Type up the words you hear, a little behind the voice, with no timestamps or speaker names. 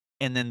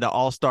and then the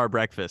All-Star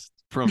breakfast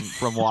from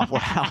Waffle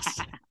House.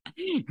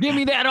 Give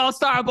me that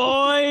All-Star,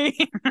 boy.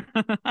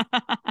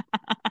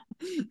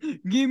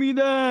 Give me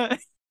that.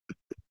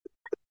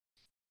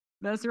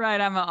 That's right.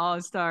 I'm an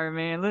all-star,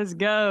 man. Let's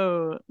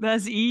go.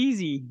 That's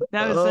easy.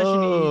 That was such an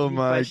Oh easy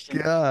my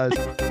question. gosh.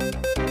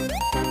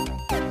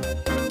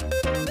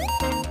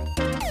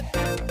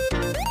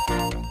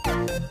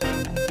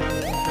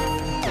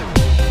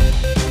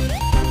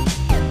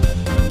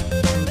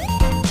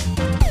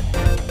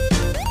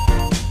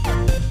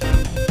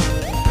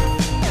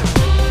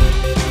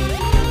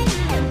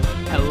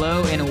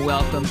 Hello and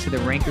welcome to the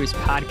Rankers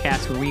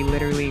podcast, where we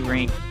literally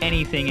rank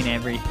anything and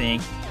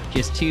everything.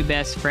 Just two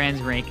best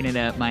friends ranking it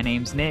up. My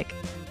name's Nick.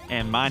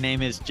 And my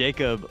name is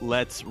Jacob.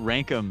 Let's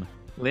rank 'em.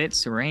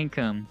 Let's rank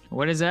them.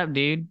 What is up,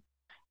 dude?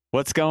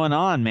 What's going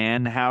on,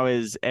 man? How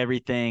is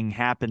everything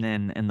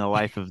happening in the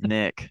life of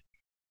Nick?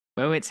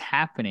 Well, it's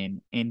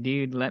happening. And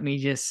dude, let me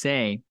just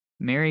say,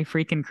 Merry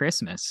freaking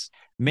Christmas.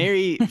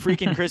 Merry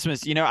freaking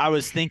Christmas. You know, I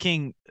was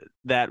thinking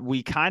that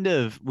we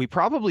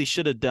probably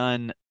should have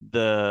done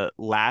the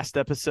last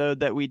episode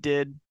that we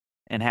did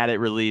and had it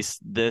released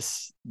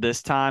this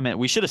time, and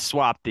we should have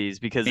swapped these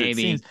because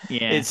Maybe.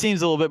 it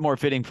seems a little bit more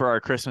fitting for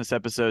our Christmas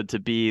episode to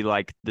be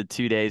like the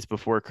 2 days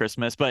before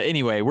Christmas. But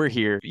anyway, we're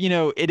here. You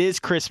know, it is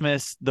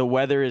Christmas. The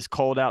weather is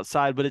cold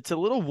outside, but it's a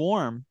little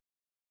warm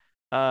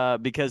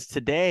because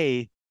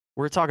today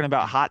we're talking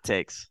about hot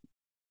takes.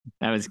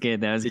 That was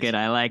good. That was good.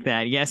 I like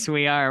that. Yes,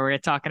 we are. We're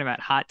talking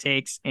about hot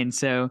takes. And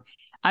so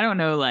I don't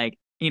know,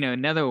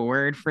 another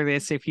word for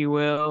this, if you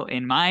will,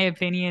 in my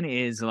opinion,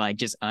 is like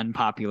just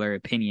unpopular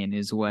opinion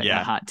is what a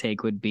hot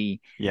take would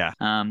be. Yeah.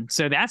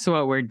 So that's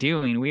what we're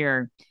doing. We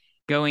are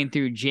going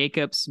through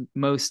Jacob's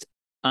most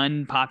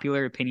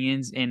unpopular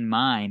opinions and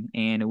mine,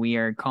 and we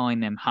are calling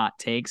them hot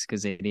takes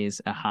because it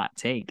is a hot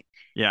take.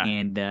 Yeah.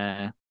 And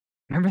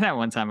remember that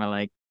one time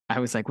I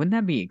was like, wouldn't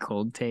that be a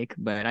cold take?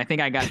 But I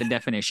think I got the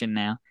definition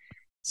now.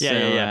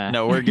 Yeah.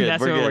 No, we're good. That's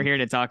what we're here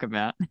to talk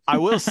about. I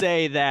will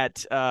say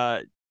that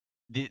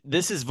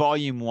this is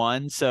volume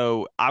 1,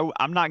 so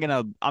I'm not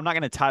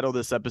gonna title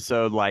this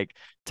episode like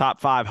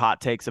top 5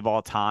 hot takes of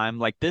all time.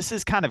 Like, this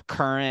is kind of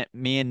current.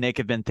 Me and Nick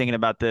have been thinking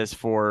about this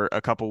for a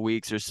couple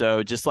weeks or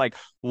so. Just like,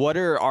 what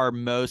are our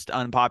most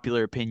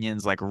unpopular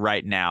opinions like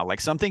right now?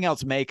 Like, something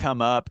else may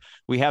come up.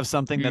 We have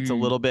something that's a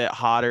little bit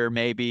hotter,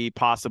 maybe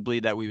possibly,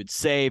 that we would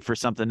save for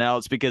something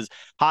else, because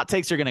hot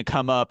takes are going to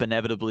come up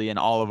inevitably in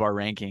all of our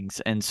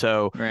rankings. And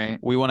so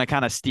we want to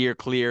kind of steer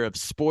clear of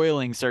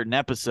spoiling certain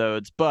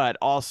episodes, but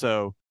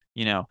also,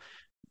 you know,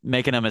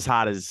 making them as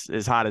hot as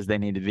they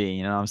need to be.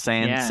 You know what I'm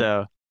saying? Yeah.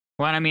 So,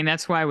 well, I mean,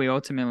 that's why we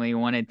ultimately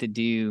wanted to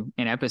do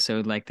an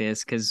episode like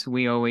this, because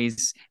there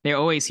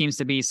always seems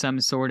to be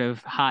some sort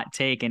of hot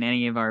take in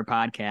any of our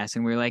podcasts,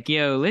 and we're like,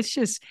 yo, let's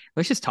just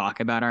talk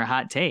about our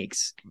hot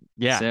takes.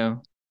 Yeah.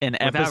 So an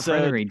without episode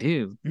further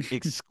ado,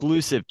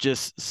 exclusive,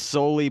 just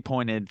solely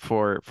pointed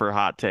for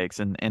hot takes,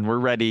 and we're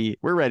ready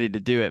to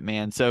do it,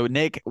 man. So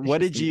Nick, how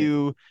did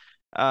you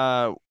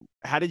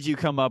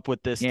come up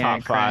with this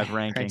top 5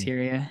 ranking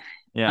criteria?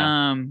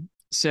 Yeah.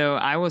 So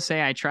I will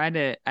say I try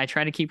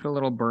to keep it a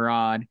little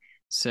broad.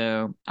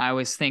 So I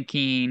was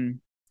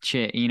thinking,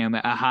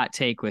 a hot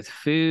take with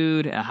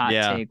food, a hot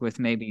take with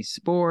maybe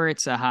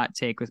sports, a hot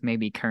take with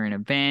maybe current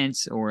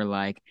events, or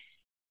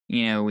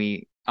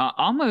we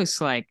almost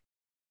like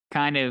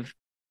kind of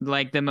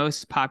like the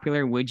most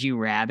popular would you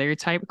rather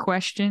type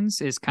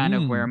questions is kind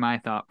of where my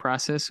thought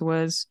process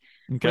was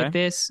with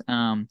this.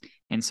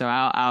 And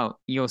so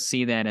you'll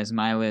see that as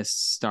my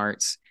list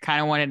starts. Kind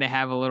of wanted to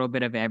have a little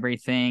bit of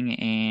everything,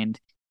 and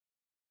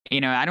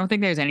I don't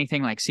think there's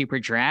anything like super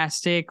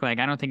drastic. Like,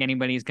 I don't think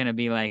anybody's gonna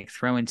be like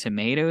throwing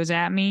tomatoes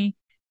at me,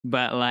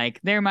 but like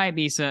there might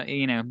be some.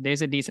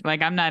 There's a decent.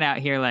 Like, I'm not out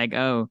here like,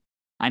 oh,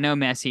 I know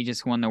Messi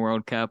just won the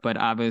World Cup, but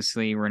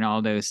obviously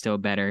Ronaldo is still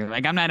better.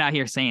 Like, I'm not out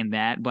here saying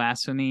that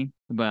blasphemy,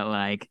 but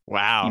like,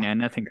 wow,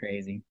 nothing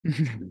crazy.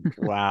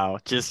 Wow,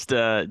 just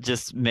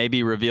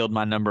maybe revealed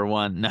my number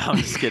 1. No, I'm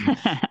just kidding.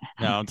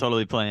 No, I'm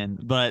totally playing.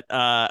 But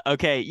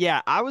okay,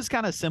 yeah, I was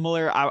kind of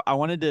similar. I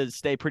wanted to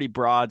stay pretty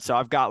broad, so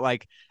I've got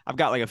like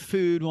a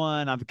food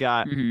one. I've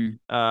got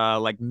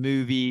like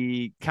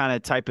movie kind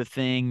of type of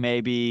thing,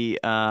 maybe.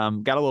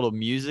 Got a little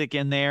music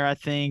in there, I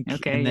think.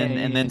 Okay,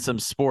 and then some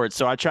sports.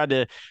 So I tried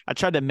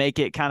to make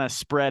it kind of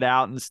spread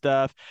out and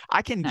stuff.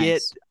 I can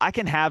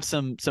have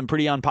some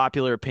pretty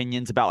unpopular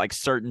opinions about like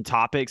certain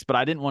topics, but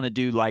I didn't want to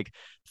do like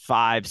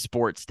 5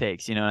 sports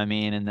takes, you know what I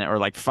mean? Or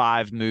like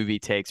 5 movie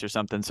takes or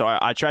something. So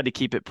I tried to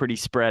keep it pretty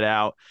spread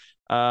out.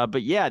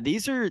 But yeah,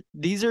 these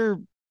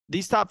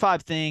top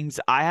 5 things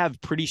I have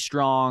pretty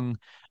strong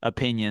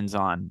opinions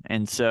on.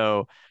 And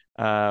so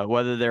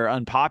whether they're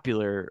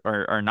unpopular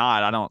or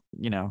not, I don't,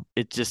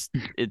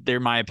 they're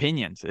my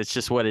opinions. It's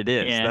just what it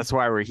is. Yeah. That's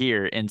why we're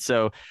here. And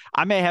so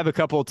I may have a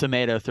couple of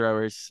tomato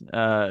throwers who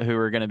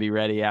are going to be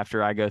ready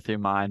after I go through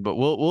mine, but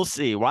we'll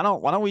see. Why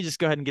don't we just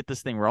go ahead and get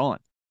this thing rolling?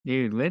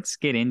 Dude, let's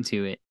get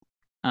into it.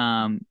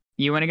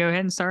 You want to go ahead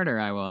and start, or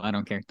I will? I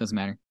don't care. It doesn't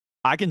matter.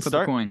 I can Flip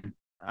start. a coin.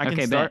 I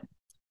can start.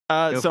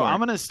 Go So for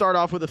I'm it. gonna start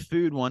off with a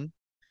food one.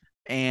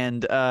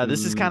 And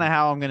this is kind Food. of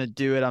how I'm going to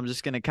do it. I'm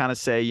just going to kind of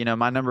say,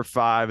 my number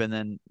five and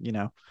then,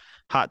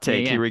 hot Yeah,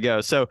 take. yeah. Here we go.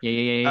 So Yeah,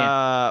 yeah, yeah,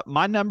 yeah.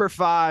 my number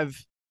five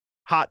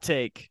hot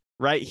take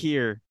right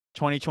here,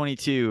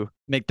 2022,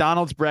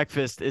 McDonald's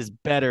breakfast is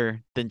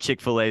better than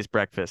Chick-fil-A's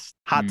breakfast.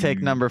 Hot take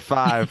Mm. number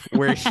five.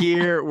 We're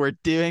here. We're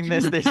doing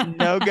this. There's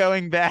no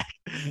going back.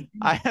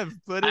 I have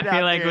put it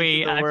out there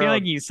into the I feel like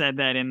world. you said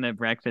that in the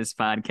breakfast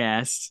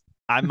podcast,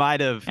 I might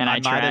have and I I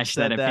might have trashed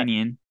that said that.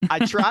 opinion. I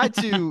tried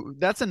to,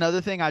 that's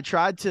another thing. I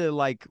tried to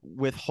like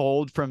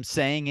withhold from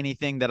saying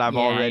anything that I've Yeah,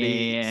 yeah, already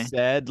yeah, yeah.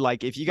 said.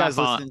 Like if you My guys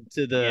fault. listen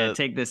to Yeah, the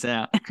take this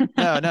out.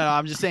 no,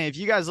 I'm just saying if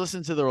you guys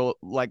listen to the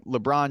like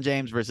LeBron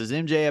James versus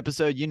MJ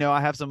episode,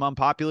 I have some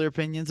unpopular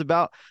opinions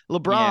about Yeah,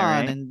 LeBron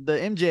right. and the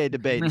MJ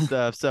debate and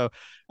stuff. So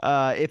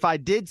if I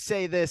did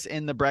say this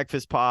in the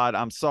breakfast pod,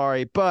 I'm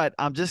sorry, but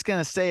I'm just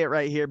gonna say it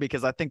right here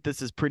because I think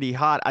this is pretty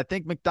hot. I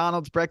think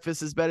McDonald's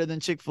breakfast is better than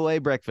Chick-fil-A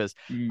breakfast.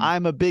 Mm.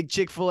 I'm a big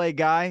Chick-fil-A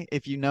guy.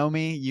 If you know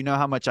me, you know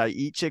how much I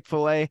eat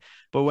Chick-fil-A.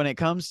 But when it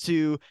comes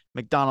to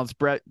McDonald's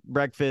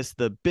breakfast,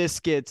 the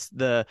biscuits,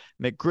 the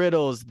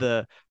McGriddles,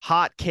 the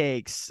hot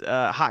cakes,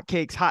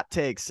 hot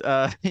takes.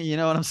 You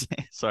know what I'm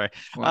saying? Sorry.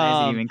 Why is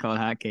it Um, even called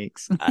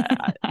hotcakes?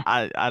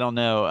 I don't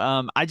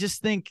know. I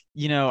just think,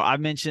 I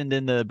mentioned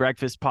in the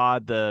breakfast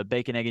pod, the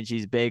bacon, egg, and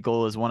cheese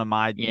bagel is one of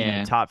my,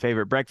 Yeah, top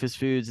favorite breakfast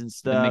foods and the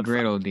stuff.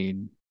 McGriddle,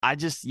 dude. I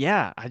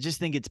just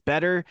think it's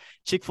better.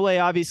 Chick-fil-A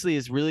obviously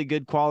is really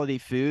good quality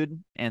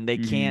food and they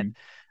can't, Hmm.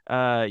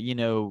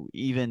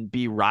 even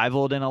be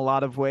rivaled in a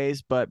lot of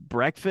ways, but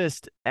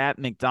breakfast at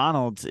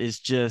McDonald's is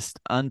just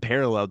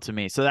unparalleled to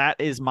me. So that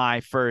is my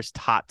first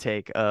hot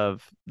take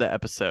of the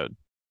episode.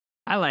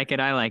 I like it.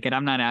 I like it.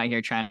 I'm not out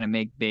here trying to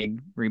make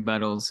big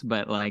rebuttals,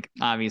 but like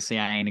obviously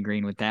I ain't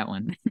agreeing with that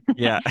one.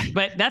 Yeah,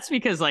 But that's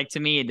because like to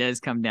me it does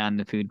come down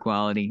to food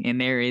quality, and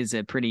there is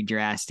a pretty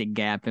drastic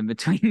gap in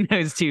between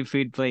those two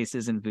food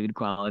places and food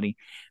quality.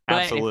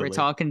 But if we're absolutely.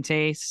 talking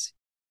taste,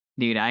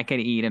 dude, I could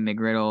eat a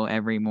McGriddle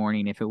every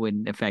morning if it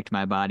wouldn't affect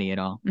my body at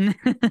all.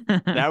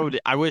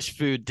 I wish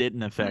food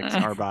didn't affect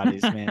our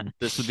bodies, man.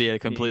 This would be a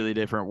completely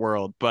Dude. different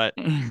world. But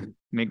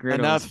McGriddles,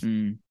 enough,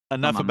 on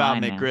enough my about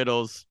mind now.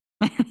 McGriddles.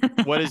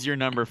 What is your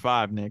number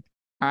five, Nick?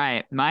 All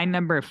right, my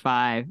number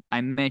five,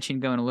 I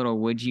mentioned going a little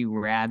would you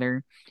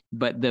rather,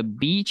 but the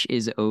beach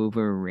is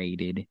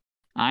overrated.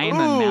 I am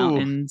a Ooh,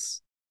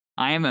 mountains,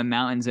 I am a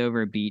mountains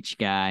over beach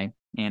guy,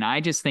 and I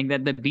just think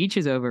that the beach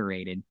is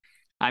overrated.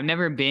 I've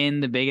never been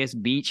the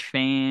biggest beach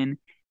fan.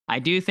 I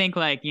do think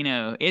like,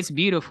 it's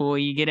beautiful.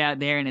 You get out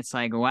there and it's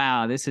like,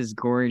 wow, this is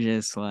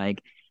gorgeous.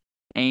 Like,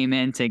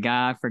 amen to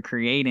God for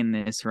creating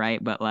this,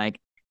 right? But like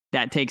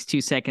that takes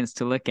 2 seconds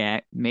to look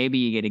at. Maybe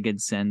you get a good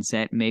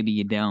sunset, maybe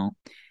you don't.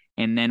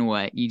 And then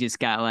what? You just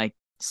got like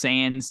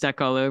sand stuck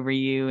all over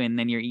you, and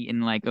then you're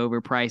eating like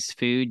overpriced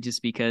food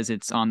just because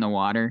it's on the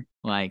water.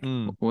 Like,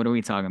 mm. what are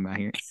we talking about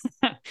here?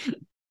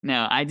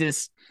 No, I've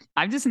just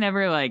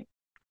never like,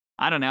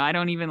 I don't know. I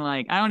don't even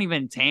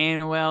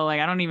tan well. Like,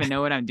 I don't even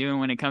know what I'm doing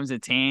when it comes to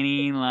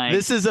tanning. Like,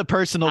 This is a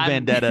personal I'm,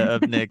 vendetta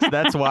of Nick's.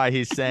 That's why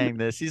he's saying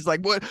this. He's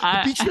like, "What? The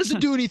I, beach doesn't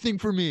do anything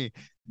for me.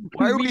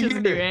 Why the are beach we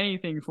doesn't do here?"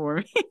 anything for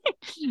me.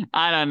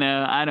 I don't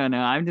know. I don't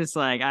know. I'm just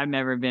like, I've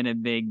never been a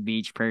big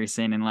beach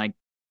person. And like,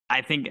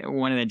 I think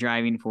one of the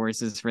driving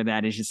forces for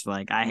that is just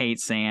like, I hate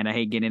sand. I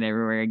hate getting it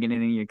everywhere,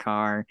 getting in your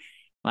car.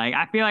 Like,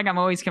 I feel like I'm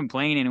always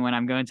complaining when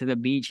I'm going to the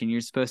beach and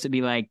you're supposed to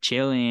be like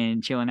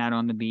chilling out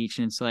on the beach.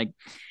 And it's like,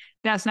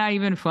 that's not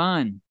even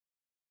fun.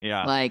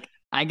 Yeah. Like,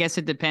 I guess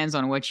it depends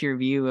on what your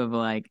view of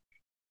like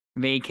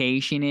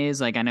vacation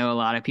is. Like, I know a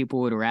lot of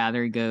people would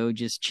rather go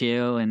just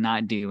chill and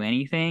not do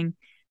anything.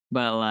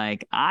 But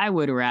like, I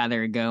would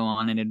rather go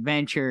on an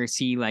adventure,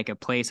 see like a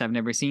place I've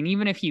never seen.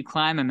 Even if you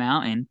climb a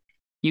mountain,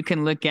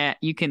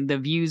 the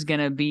view's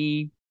gonna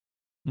be,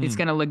 it's Mm.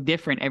 gonna look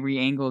different every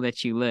angle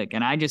that you look.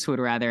 And I just would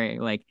rather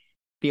like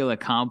feel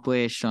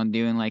accomplished on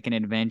doing like an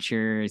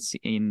adventure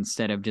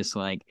instead of just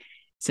like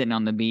sitting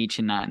on the beach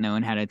and not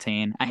knowing how to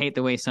tan. I hate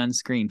the way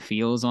sunscreen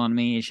feels on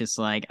me. It's just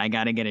like I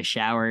gotta get a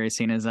shower as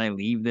soon as I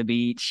leave the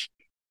beach.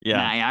 And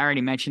Yeah. I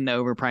already mentioned the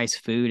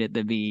overpriced food at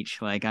the beach.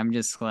 Like I'm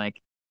just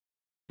like,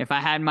 if I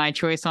had my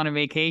choice on a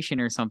vacation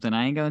or something,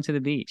 I ain't going to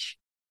the beach.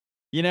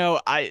 You know,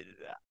 I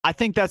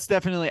think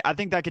I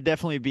think that could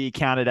definitely be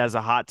counted as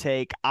a hot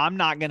take. I'm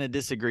not going to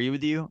disagree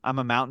with you. I'm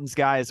a mountains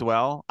guy as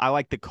well. I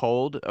like the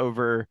cold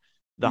over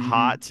the Mm-hmm.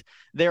 hot.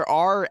 There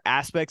are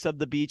aspects of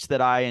the beach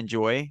that I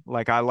enjoy.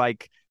 Like I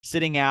like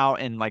sitting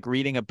out and like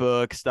reading a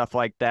book, stuff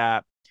like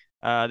that.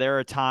 There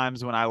are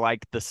times when I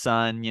like the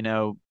sun,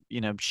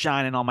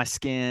 shining on my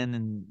skin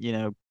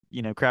and,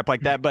 crap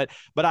like that. But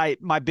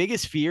my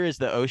biggest fear is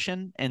the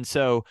ocean. And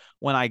so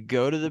when I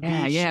go to the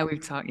Yeah, beach, yeah,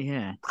 we've talked.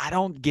 Yeah, I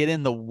don't get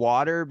in the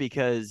water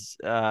because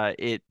it I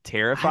don't.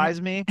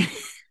 terrifies me.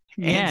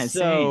 And Yeah,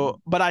 so,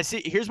 same. but I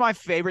see, here's my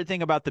favorite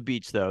thing about the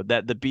beach, though,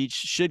 that the beach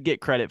should get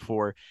credit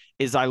for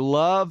is I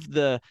love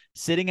the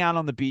sitting out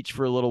on the beach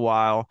for a little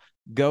while,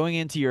 going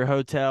into your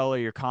hotel or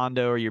your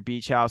condo or your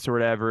beach house or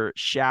whatever,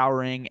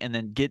 showering, and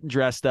then getting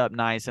dressed up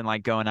nice and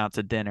like going out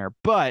to dinner.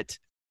 But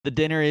the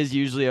dinner is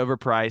usually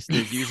overpriced.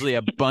 There's usually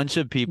a bunch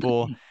of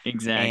people.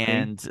 Exactly.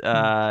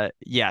 And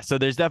yeah, so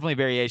there's definitely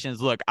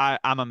variations. Look,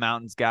 I'm a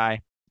mountains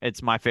guy.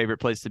 It's my favorite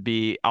place to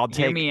be. I'll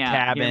Hear take me out.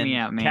 Hear me cabin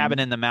out, cabin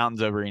man. in the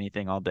mountains over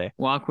anything all day.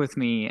 Walk with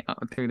me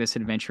through this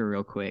adventure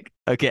real quick.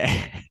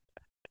 Okay.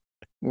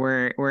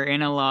 We're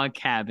in a log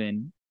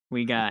cabin.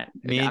 We got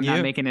Me and I'm not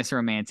you? making this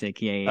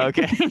romantic. Yeah,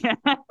 Okay.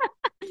 yeah.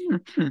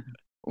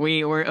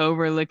 We're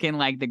overlooking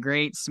like the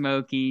Great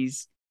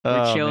Smokies.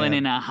 We're Oh chilling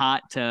in man. a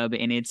hot tub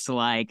and it's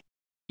like,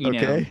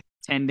 Okay.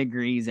 10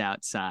 degrees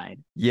outside.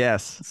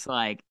 Yes. It's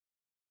like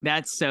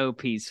that's so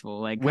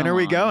peaceful. Like, When come are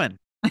we on. going?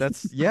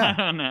 That's I yeah.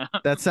 don't know.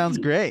 That sounds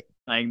great.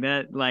 Like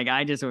that, like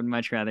I just would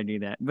much rather do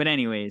that. But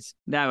anyways,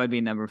 that would be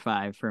number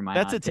 5 for my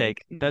That's a hot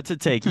take. take. That's a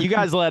take. You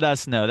guys let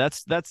us know.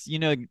 That's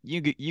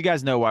you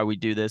guys know why we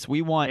do this.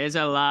 There's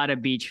a lot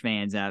of beach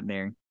fans out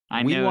there.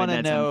 I We know want to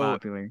that's know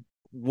unpopular.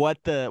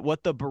 what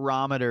the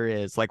barometer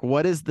is. Like,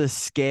 what is the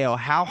scale?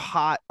 How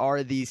hot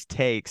are these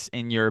takes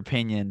in your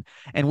opinion?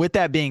 And with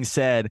that being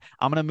said,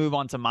 I'm gonna move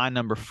on to my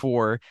number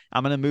 4.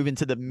 I'm gonna move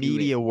into the Do it.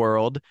 media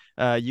world.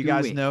 You Do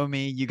guys it. know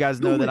me. You guys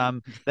know Do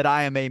it. that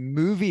I am a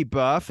movie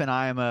buff and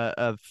I am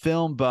a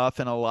film buff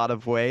in a lot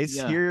of ways.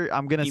 Yeah. Here,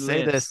 I'm gonna He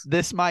say this. lives.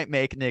 This might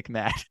make Nick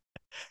mad,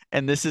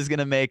 and this is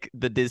gonna make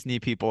the Disney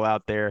people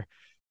out there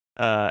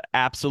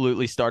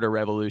absolutely start a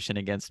revolution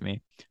against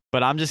me.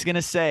 But I'm just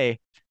gonna say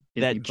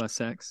that Disney plus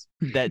sex.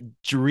 that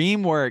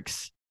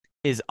DreamWorks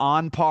is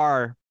on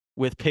par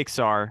with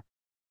Pixar,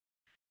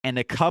 and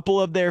a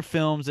couple of their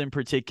films in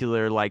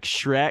particular, like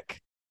Shrek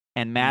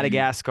and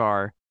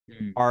Madagascar,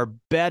 Mm. are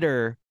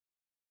better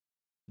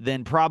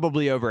than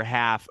probably over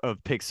half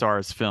of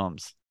Pixar's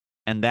films.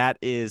 And that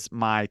is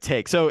my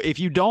take. So if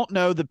you don't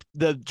know the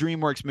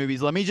DreamWorks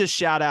movies, let me just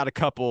shout out a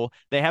couple.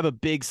 They have a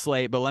big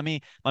slate, but let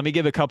me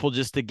give a couple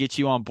just to get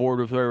you on board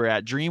with where we're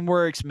at.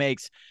 DreamWorks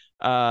makes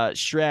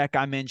Shrek,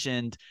 I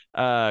mentioned,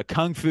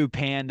 Kung Fu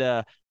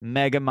Panda,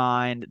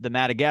 Megamind, the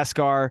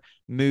Madagascar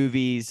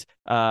movies,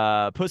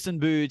 Puss in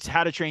Boots,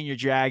 How to Train Your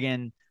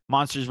Dragon,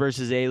 Monsters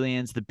vs.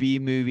 Aliens, the Bee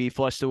Movie,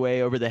 Flushed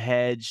Away Over the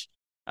Hedge,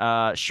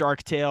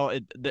 Shark Tale,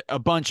 a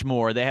bunch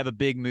more. They have a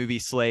big movie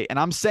slate. And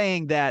I'm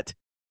saying that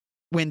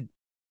when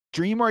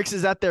DreamWorks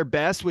is at their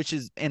best, which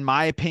is, in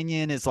my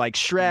opinion, is like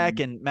Shrek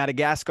and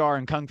Madagascar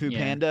and Kung Fu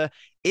Panda,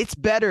 it's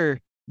better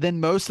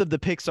than most of the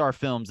Pixar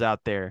films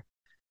out there.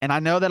 And I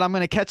know that I'm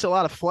going to catch a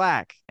lot of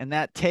flack, and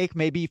that take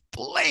may be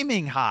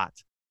flaming hot,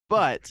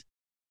 but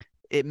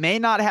it may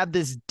not have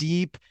this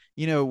deep,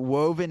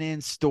 woven in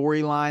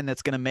storyline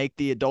that's going to make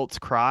the adults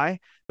cry.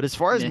 But as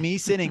far as me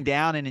sitting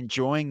down and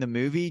enjoying the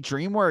movie,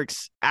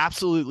 DreamWorks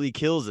absolutely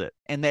kills it.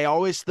 And they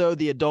always throw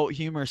the adult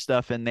humor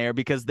stuff in there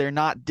because they're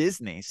not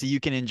Disney. So you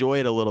can enjoy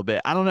it a little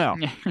bit. I don't know.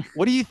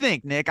 What do you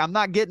think, Nick? I'm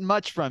not getting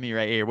much from you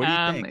right here. What do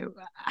you think?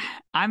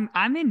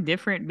 I'm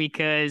indifferent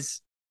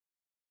because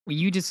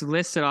you just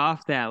listed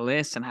off that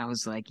list and I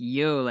was like,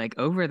 yo, like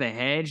Over the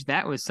Hedge,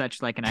 that was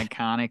such like an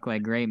iconic,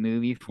 like great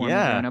movie for me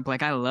growing up.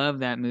 Like I love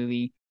that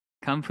movie.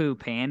 Kung Fu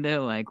Panda,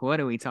 like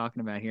what are we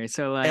talking about here?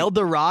 So like El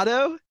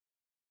Dorado,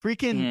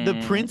 freaking The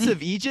Prince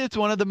of Egypt,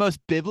 one of the most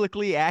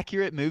biblically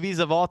accurate movies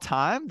of all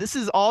time. This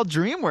is all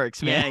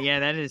DreamWorks, man. Yeah,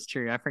 that is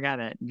true. I forgot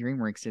that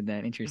DreamWorks did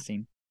that.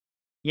 Interesting.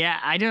 Yeah,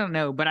 I don't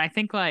know, but I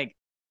think like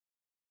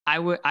I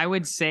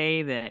would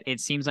say that it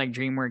seems like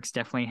DreamWorks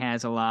definitely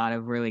has a lot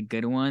of really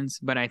good ones,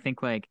 but I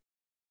think like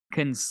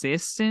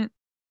consistently,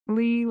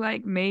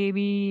 like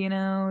maybe,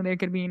 there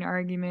could be an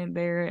argument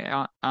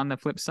there on the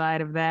flip side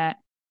of that.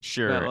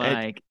 Sure. But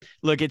like,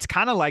 look, it's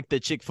kind of like the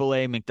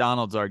Chick-fil-A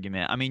McDonald's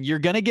argument. I mean, you're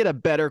going to get a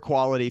better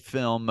quality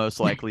film most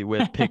likely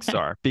with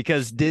Pixar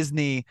because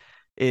Disney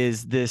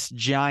is this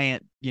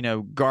giant,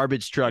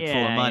 garbage truck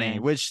full of money,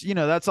 which,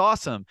 that's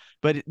awesome.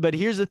 But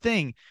here's the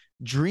thing.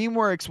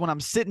 DreamWorks, when I'm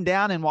sitting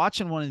down and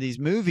watching one of these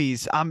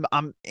movies, I'm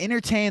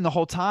entertained the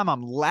whole time.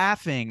 I'm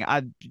laughing.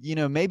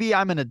 Maybe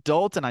I'm an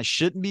adult and I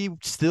shouldn't be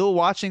still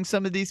watching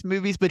some of these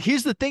movies, but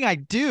here's the thing I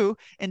do,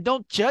 and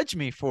don't judge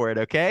me for it,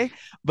 okay?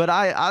 But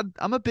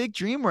I'm a big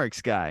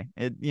DreamWorks guy.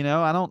 I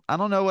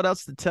don't know what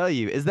else to tell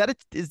you. Do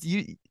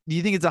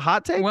you think it's a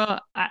hot take? Well,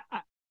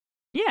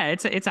 yeah,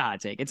 it's a hot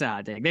take. It's a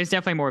hot take. There's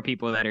definitely more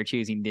people that are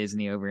choosing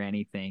Disney over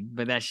anything,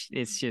 but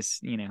it's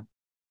just,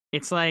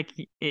 it's like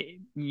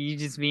you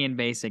just being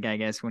basic, I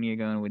guess, when you're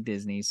going with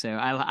Disney. So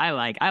I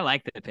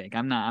like the pick.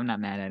 I'm not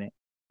mad at it.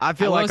 I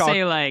feel like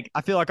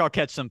I'll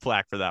catch some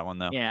flack for that one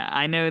though. Yeah,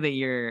 I know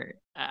that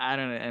I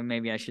don't know,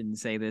 maybe I shouldn't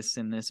say this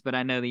in this, but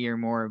I know that you're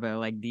more of a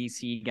like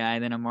DC guy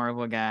than a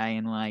Marvel guy,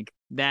 and like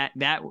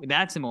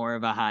that's more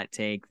of a hot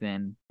take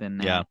than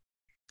that. Yeah.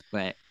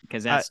 But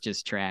because that's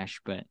just trash,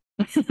 but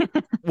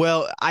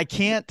well, I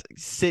can't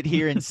sit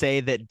here and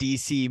say that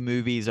DC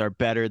movies are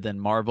better than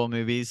Marvel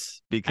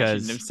movies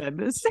because I shouldn't have said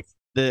this.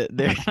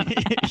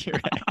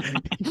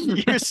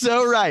 You're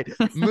so right.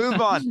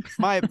 Move on.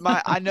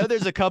 I know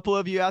there's a couple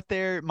of you out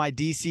there, my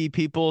DC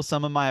people,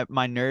 some of my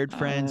nerd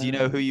friends, you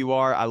know who you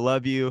are. I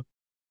love you.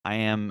 I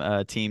am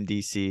Team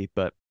DC,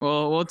 but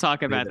we'll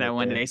talk leave about it that at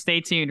one there. day.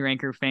 Stay tuned,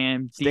 Ranker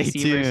fam. Stay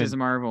DC versus tuned.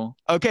 Marvel.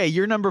 Okay,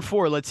 you're number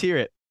 4. Let's hear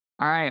it.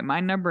 All right, my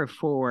number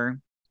 4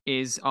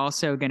 is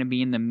also going to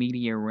be in the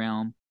media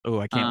realm. Oh,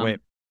 I can't wait. Um,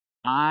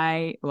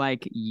 I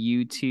like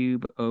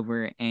YouTube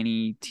over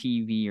any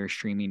TV or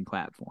streaming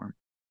platform.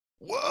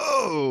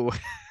 Whoa.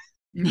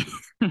 I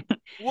thought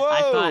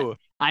Whoa.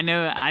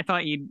 I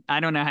thought I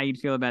don't know how you'd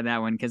feel about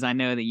that one because I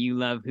know that you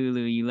love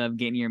Hulu, you love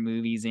getting your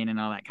movies in and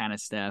all that kind of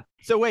stuff.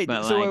 So wait,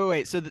 But like,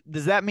 wait. So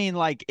does that mean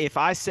like if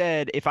I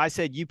said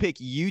you pick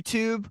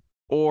YouTube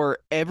or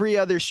every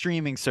other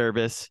streaming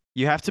service,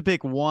 you have to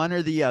pick one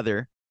or the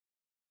other,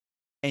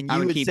 and I you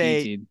would would keep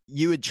say YouTube.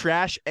 you would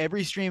trash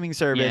every streaming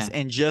service Yeah,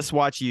 and just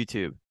watch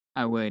YouTube?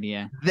 I would,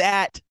 yeah.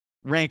 That,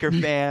 Ranker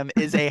fam,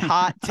 is a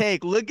hot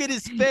take. Look at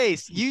his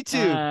face.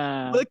 YouTube.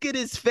 Uh, Look at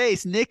his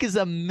face. Nick is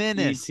a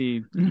menace.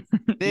 YouTube.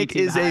 Nick YouTube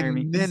is a hire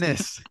me.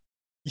 menace.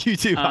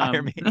 YouTube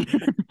hire me.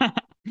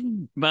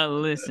 But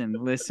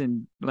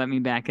listen, let me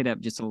back it up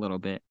just a little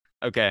bit.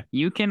 Okay.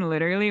 You can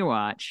literally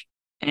watch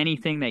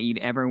anything that you'd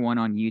ever want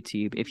on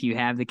YouTube if you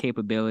have the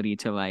capability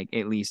to like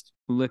at least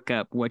look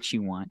up what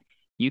you want.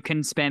 You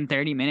can spend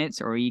 30 minutes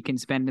or you can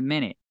spend a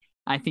minute.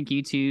 I think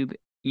YouTube,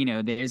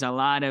 there's a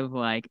lot of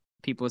like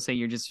people say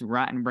you're just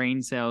rotting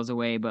brain cells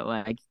away, but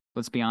like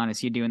let's be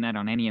honest, you're doing that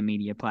on any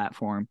media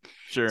platform.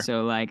 Sure.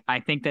 So like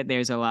I think that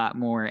there's a lot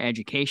more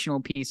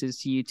educational pieces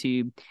to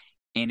YouTube.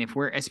 And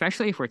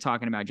especially if we're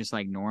talking about just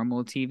like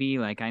normal TV,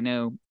 like I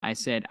know I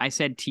said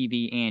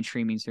TV and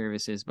streaming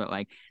services, but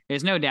like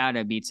there's no doubt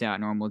it beats out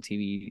normal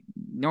TV.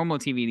 Normal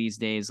TV these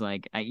days,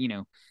 like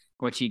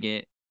what you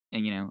get,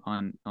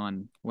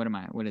 and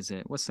what is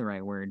it? What's the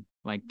right word?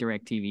 Like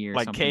direct TV or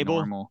like something cable?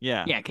 normal.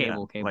 Yeah. Yeah,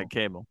 cable. Like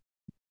cable.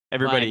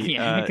 Everybody, like,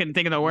 yeah, I couldn't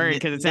think of the word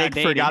because it's Nick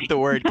outdated. forgot the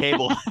word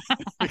cable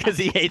because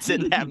he hates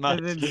it that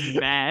much. It's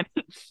bad.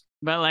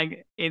 But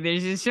like,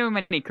 there's just so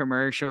many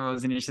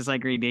commercials, and it's just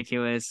like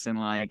ridiculous. And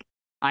like,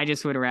 I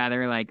just would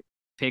rather like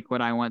pick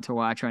what I want to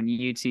watch on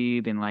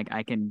YouTube, and like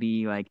I can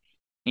be like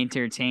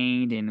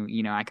entertained,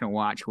 and I can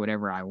watch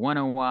whatever I want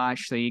to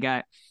watch. So you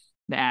got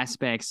the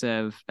aspects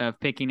of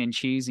picking and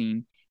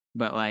choosing,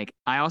 but like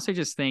I also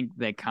just think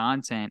that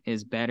content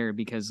is better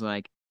because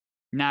like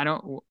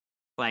not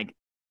like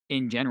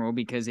in general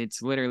because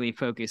it's literally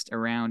focused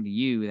around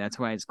you. That's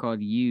why it's called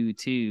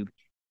YouTube.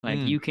 Like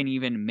you can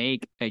even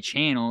make a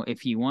channel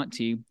if you want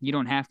to. You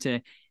don't have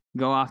to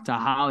go off to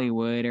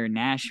Hollywood or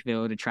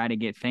Nashville to try to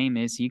get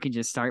famous. You can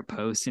just start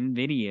posting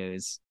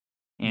videos.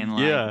 And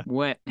Yeah.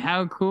 like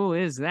how cool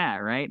is that,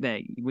 right?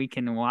 That we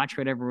can watch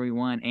whatever we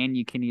want and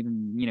you can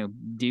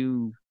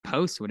even,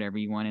 post whatever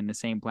you want in the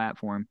same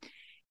platform.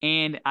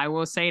 And I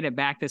will say to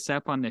back this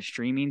up on the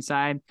streaming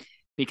side,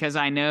 because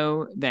I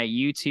know that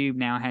YouTube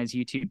now has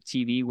YouTube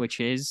TV, which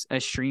is a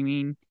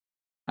streaming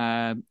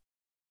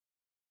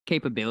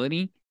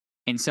capability.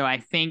 And so I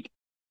think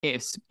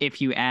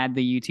if you add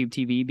the YouTube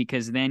TV,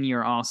 because then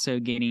you're also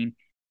getting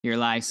your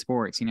live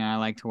sports. I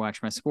like to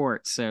watch my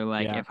sports. So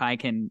like if I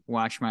can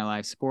watch my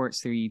live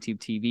sports through YouTube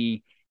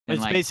TV, then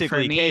it's like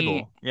basically for me,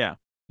 cable. Yeah.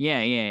 Yeah,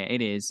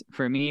 it is.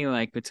 For me,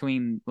 like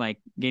between like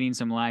getting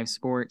some live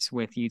sports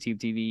with YouTube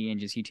TV and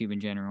just YouTube in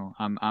general,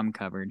 I'm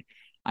covered.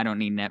 I don't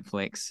need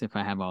Netflix if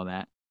I have all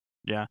that.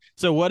 Yeah.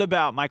 So what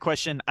about my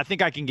question? I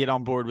think I can get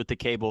on board with the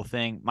cable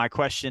thing. My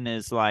question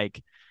is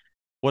like,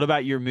 what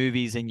about your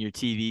movies and your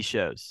TV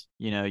shows?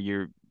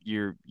 Your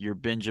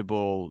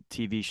bingeable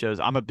TV shows.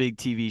 I'm a big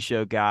TV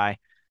show guy,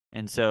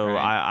 and so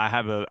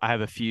right. I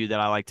have a few that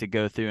I like to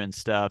go through and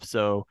stuff.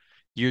 So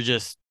you're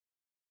just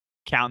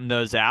counting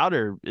those out,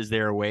 or is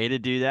there a way to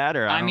do that?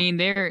 Or I mean,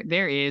 there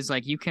is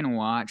like you can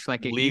watch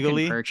like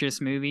legally? You can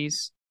purchase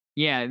movies.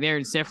 Yeah,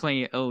 there's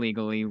definitely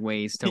illegally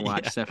ways to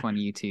watch stuff on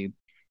YouTube.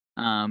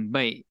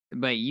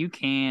 But you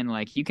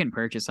can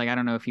purchase, like I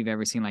don't know if you've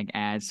ever seen like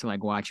ads to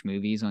like watch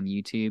movies on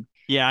YouTube.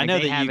 Yeah, like, I know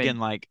that you can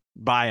like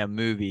buy a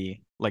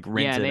movie, like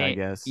rent it, I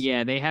guess.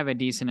 Yeah, they have a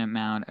decent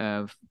amount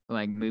of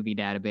like movie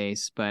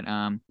database, but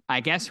I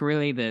guess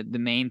really the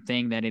main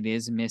thing that it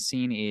is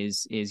missing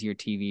is your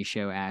TV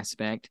show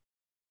aspect.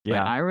 Yeah.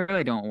 But I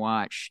really don't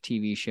watch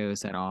TV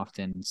shows that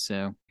often,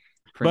 so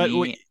for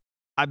me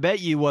I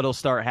bet you what'll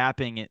start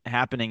happening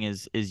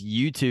is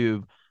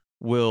YouTube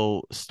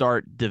will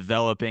start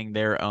developing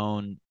their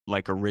own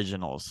like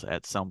originals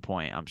at some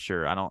point. I'm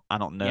sure. I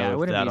don't know. Yeah, I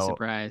wouldn't be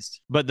surprised.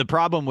 But the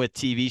problem with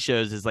TV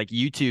shows is like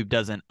YouTube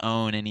doesn't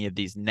own any of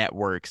these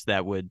networks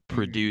that would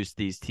produce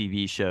these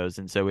TV shows,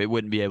 and so it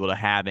wouldn't be able to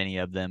have any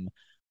of them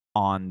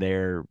on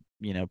their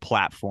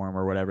platform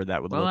or whatever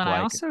that would look like. Well,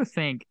 and I also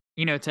think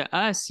to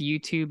us,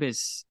 YouTube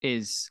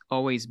is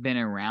always been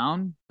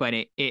around, but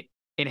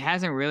it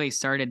hasn't really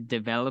started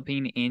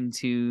developing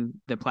into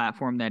the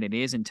platform that it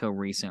is until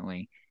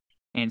recently.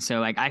 And so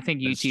like I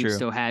think YouTube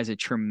still has a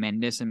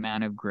tremendous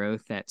amount of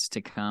growth that's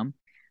to come.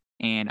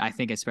 And I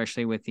think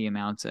especially with the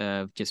amount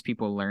of just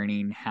people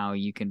learning how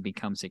you can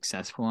become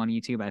successful on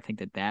YouTube, I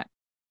think that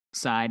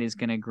side is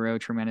going to grow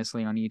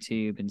tremendously on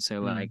YouTube. And so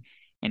like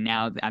and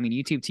now I mean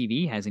YouTube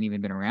TV hasn't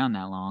even been around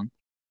that long.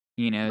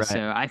 Right.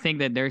 So I think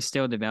that they're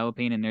still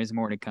developing and there's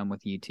more to come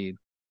with YouTube.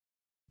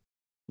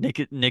 Nick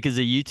is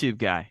a YouTube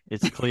guy.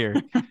 It's clear.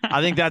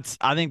 I think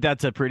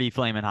that's a pretty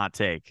flaming hot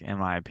take in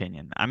my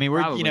opinion. I mean,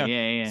 Probably,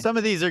 yeah. some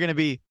of these are going to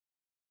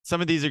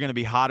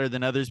be hotter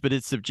than others, but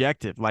it's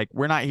subjective. Like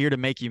we're not here to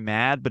make you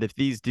mad, but if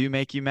these do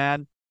make you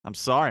mad, I'm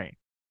sorry.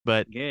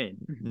 But Good.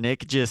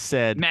 Nick just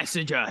said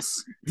Message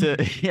us.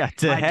 to I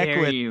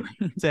dare you.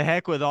 to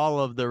heck with all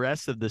of the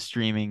rest of the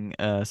streaming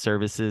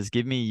services.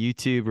 Give me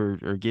YouTube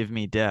or give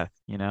me death.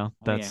 Oh, yeah.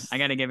 That's I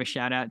got to give a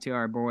shout out to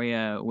our boy,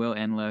 Will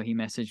Enlow. He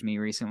messaged me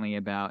recently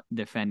about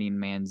defending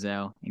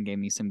Manziel and gave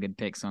me some good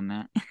picks on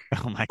that.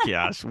 oh my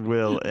gosh,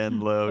 Will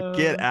Enlow,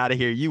 get uh, out of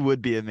here. You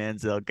would be a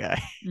Manziel guy.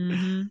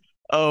 mm-hmm.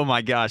 Oh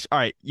my gosh. All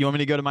right, you want me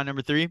to go to my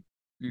number 3?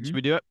 Mm-hmm. Should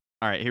we do it?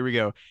 All right, here we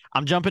go.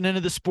 I'm jumping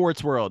into the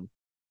sports world.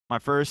 My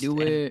first Do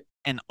it.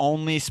 and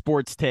only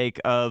sports take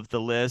of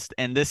the list,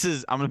 and this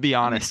is I'm gonna be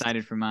I'm honest.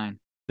 excited for mine.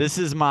 This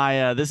is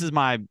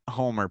my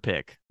homer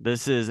pick.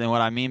 And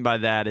what I mean by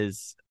that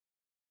is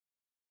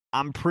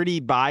I'm pretty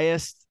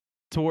biased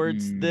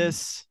towards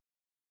this.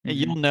 Mm-hmm.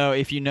 You'll know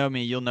if you know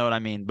me, you'll know what I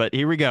mean. But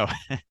here we go.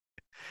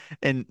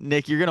 And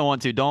Nick, you're gonna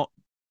want to don't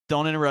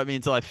interrupt me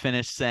until I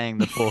finish saying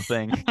the full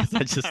thing because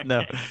I just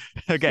know.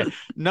 Okay,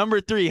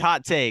 number 3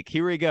 hot take.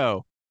 Here we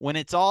go. When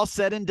it's all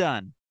said and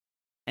done,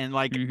 and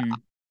like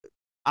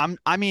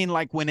I mean,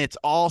 like when it's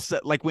all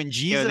set, like when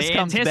Jesus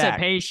comes back,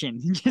 anticipation.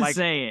 Just like,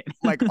 say it.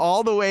 like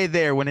all the way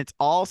there. When it's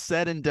all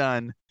said and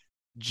done,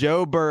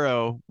 Joe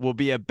Burrow will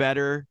be a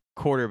better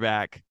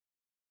quarterback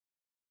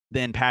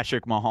than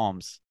Patrick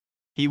Mahomes.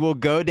 He will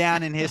go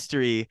down in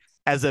history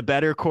as a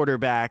better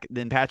quarterback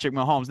than Patrick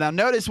Mahomes. Now,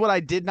 notice what I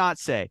did not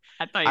say.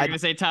 I thought you were going to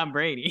say Tom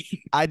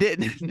Brady. I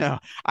didn't. No,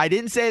 I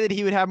didn't say that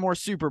he would have more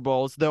Super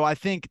Bowls, though I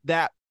think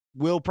that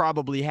will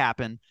probably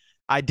happen.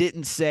 I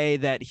didn't say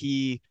that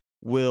he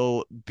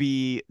will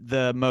be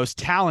the most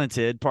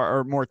talented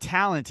or more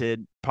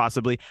talented,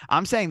 possibly.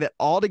 I'm saying that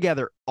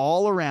altogether,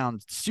 all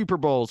around, Super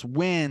Bowls,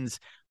 wins,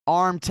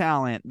 arm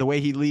talent, the way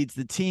he leads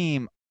the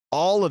team,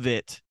 all of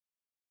it,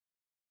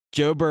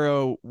 Joe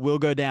Burrow will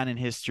go down in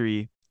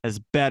history as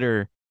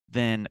better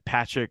than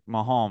Patrick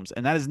Mahomes.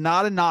 And that is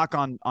not a knock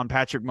on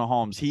Patrick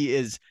Mahomes. He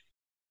is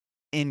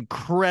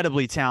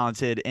incredibly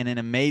talented and an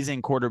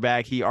amazing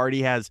quarterback. He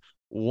already has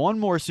one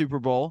more Super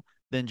Bowl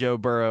than Joe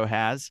Burrow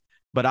has.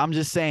 But I'm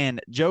just saying,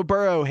 Joe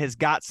Burrow has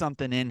got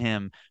something in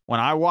him. When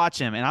I watch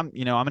him, and I'm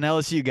an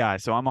LSU guy,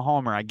 so I'm a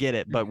homer. I get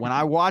it. But when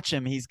I watch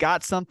him, he's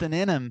got something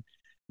in him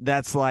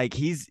that's like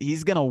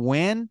he's gonna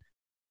win,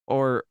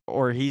 or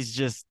he's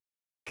just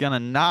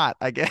gonna not.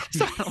 I guess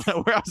I don't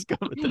know where I was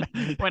going with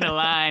that. What a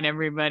line,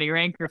 everybody!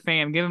 Ranker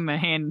fam, give him a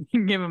hand.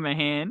 Give him a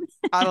hand.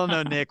 I don't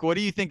know, Nick. What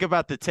do you think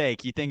about the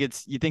take? You think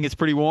it's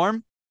pretty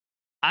warm?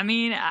 I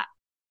mean,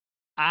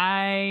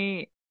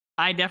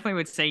 I definitely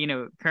would say,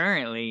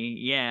 currently,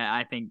 yeah,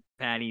 I think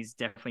Patty's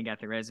definitely got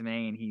the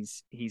resume and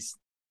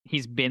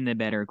he's been the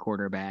better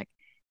quarterback.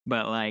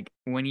 But like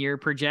when you're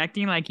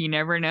projecting, like you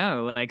never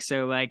know. Like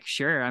so, like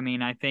sure. I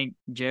mean, I think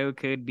Joe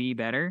could be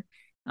better.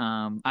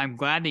 I'm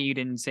glad that you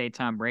didn't say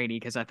Tom Brady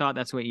because I thought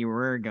that's what you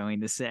were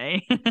going to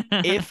say.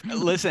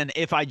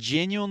 If I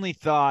genuinely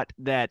thought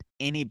that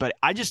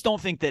I just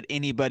don't think that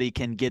anybody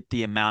can get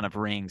the amount of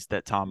rings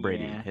that Tom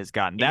Brady has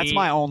gotten. That's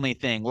my only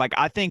thing. Like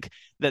I think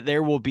that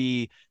there will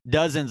be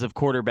dozens of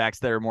quarterbacks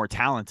that are more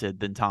talented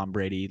than Tom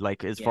Brady,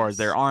 like as far as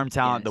their arm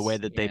talent, the way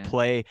that they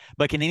play.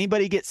 But can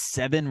anybody get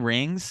 7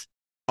 rings?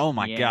 Oh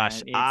my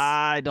gosh,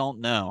 I don't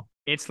know.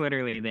 It's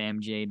literally the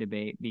MJ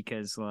debate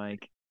because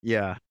like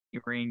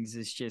rings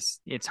is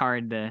just it's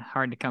hard to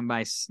come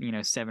by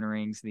 7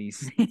 rings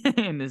these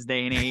in this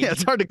day and age. Yeah,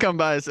 it's hard to come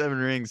by 7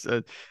 rings.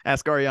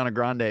 Ask Ariana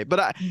Grande.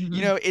 But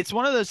it's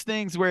one of those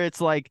things where it's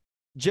like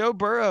Joe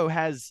Burrow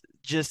has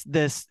just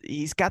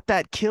he's got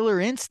that killer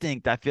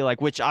instinct, I feel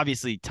like, which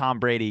obviously Tom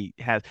Brady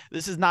has.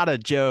 This is not a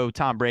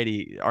Tom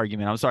Brady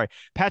argument. I'm sorry.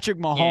 Patrick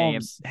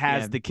Mahomes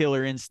has the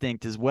killer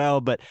instinct as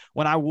well. But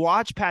when I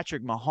watch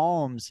Patrick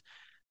Mahomes,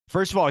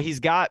 first of all, he's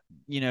got,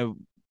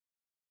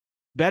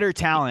 better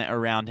talent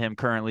around him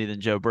currently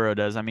than Joe Burrow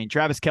does. I mean,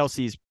 Travis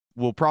Kelce's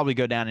will probably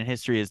go down in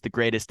history as the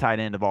greatest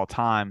tight end of all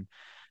time.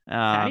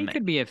 Patty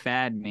could be a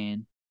fad,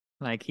 man.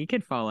 Like he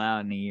could fall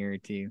out in a year or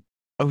two.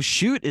 Oh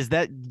shoot! Is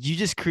that you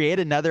just create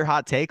another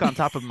hot take on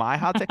top of my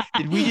hot take?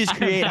 Did we just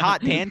create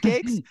hot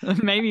pancakes?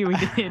 Maybe we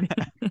did.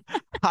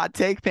 Hot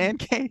take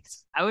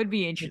pancakes. I would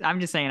be interested. I'm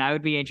just saying, I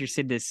would be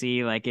interested to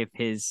see like if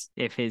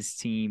his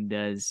team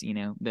does,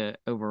 the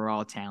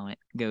overall talent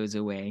goes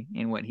away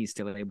and what he's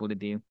still able to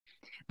do.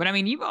 But I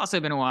mean, you've also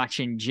been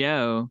watching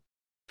Joe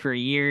for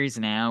years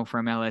now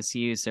from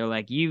LSU, so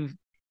like you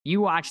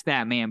watch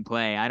that man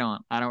play. I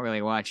don't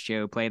really watch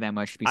Joe play that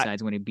much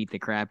besides when he beat the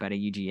crap out of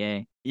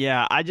UGA.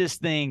 Yeah, I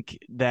just think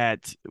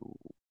that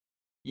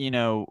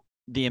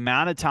the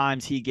amount of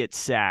times he gets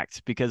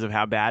sacked because of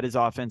how bad his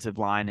offensive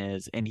line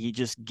is, and he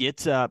just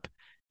gets up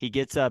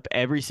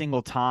every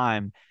single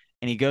time,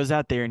 and he goes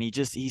out there and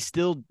he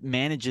still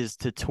manages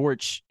to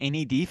torch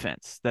any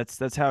defense.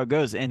 That's how it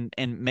goes. And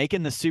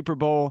making the Super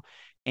Bowl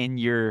in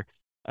your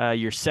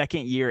your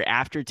second year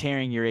after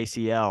tearing your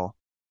ACL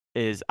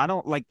is I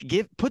don't like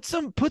put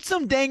some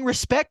dang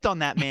respect on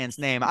that man's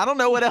name. I don't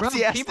know what Bro, else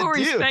he has people to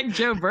do. respect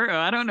Joe Burrow.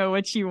 I don't know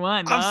what you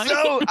want, dog.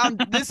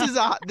 This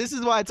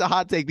is why it's a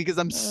hot take because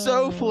I'm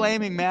so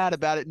flaming mad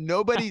about it.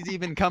 Nobody's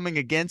even coming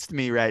against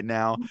me right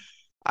now.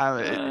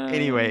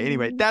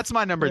 Anyway, that's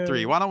my number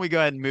 3. Why don't we go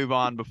ahead and move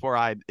on before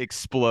I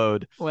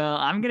explode? Well,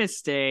 I'm gonna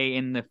stay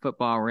in the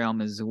football realm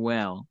as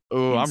well.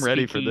 Oh, And I'm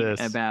ready for speaking this.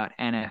 about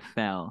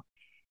NFL.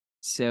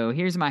 So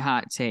here's my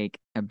hot take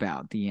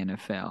about the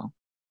NFL.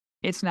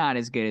 It's not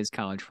as good as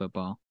college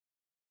football.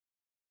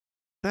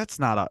 That's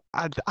not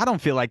I don't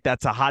feel like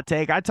that's a hot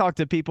take. I talk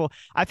to people.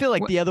 I feel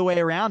like the other way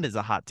around is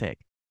a hot take.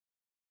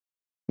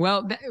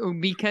 Well,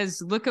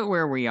 because look at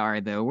where we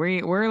are, though.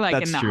 We're like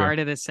That's in the true. heart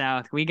of the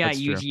South. We got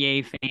That's true.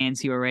 UGA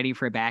fans who are ready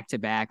for back to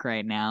back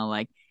right now.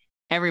 Like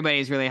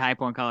everybody's really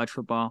hype on college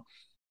football,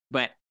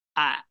 but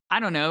I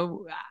don't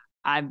know.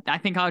 I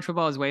think college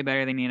football is way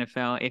better than the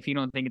NFL. If you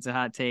don't think it's a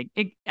hot take,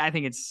 I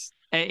think it's.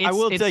 I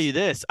will tell you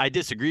this. I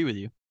disagree with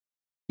you.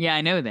 Yeah,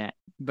 I know that,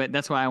 but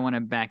that's why I want to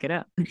back it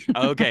up.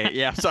 Okay.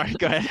 Yeah. Sorry.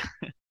 Go ahead.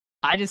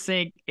 I just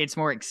think it's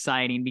more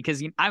exciting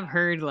because I've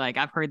heard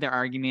their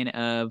argument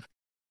of,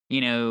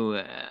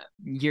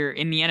 you're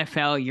in the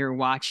NFL, you're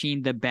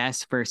watching the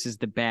best versus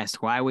the best.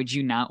 Why would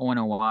you not want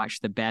to watch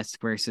the best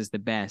versus the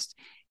best?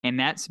 And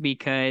that's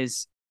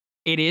because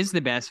it is the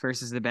best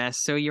versus the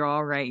best. So you're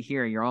all right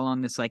here. You're all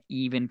on this like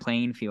even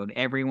playing field.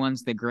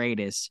 Everyone's the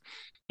greatest.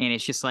 And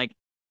it's just like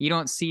you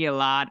don't see a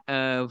lot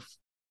of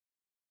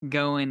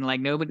going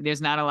like nobody,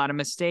 there's not a lot of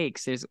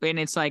mistakes. And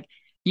it's like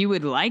you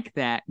would like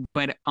that,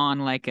 but on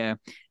like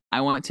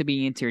I want to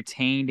be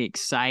entertained,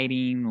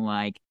 exciting,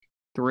 like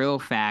thrill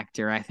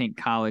factor. I think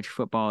college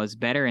football is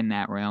better in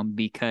that realm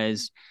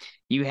because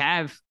you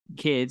have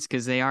kids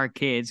because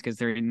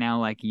they're now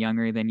like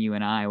younger than you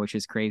and I, which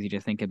is crazy to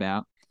think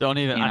about. Don't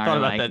even. I thought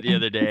about that the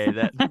other day.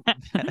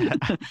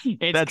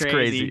 That's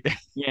crazy.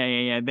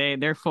 Yeah.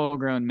 They're full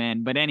grown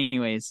men. But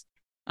anyways,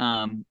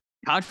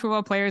 college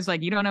football players,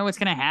 like, you don't know what's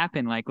going to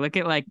happen. Like, look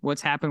at like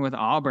what's happened with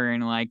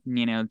Auburn, like,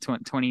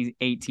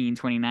 2018,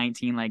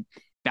 2019, like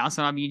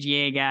bouncing off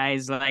UGA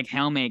guys, like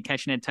helmet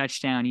catching a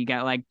touchdown. You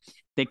got like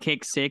the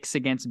kick six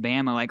against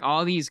Bama, like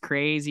all these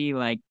crazy,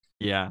 like,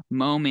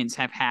 moments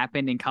have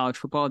happened in college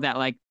football that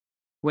like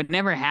would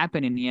never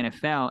happen in the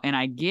NFL. And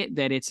I get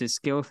that it's a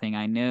skill thing.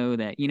 I know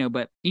that,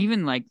 but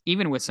even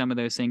with some of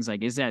those things,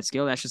 like, is that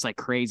skill? That's just like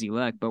crazy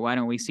luck. But why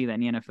don't we see that in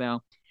the NFL?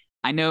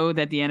 I know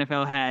that the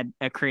NFL had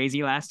a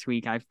crazy last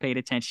week. I've paid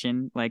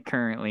attention like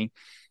currently.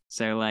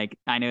 So like,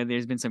 I know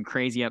there's been some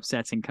crazy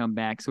upsets and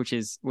comebacks, which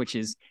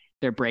is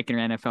they're breaking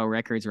NFL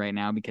records right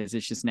now because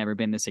it's just never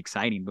been this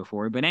exciting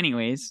before. But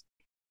anyways,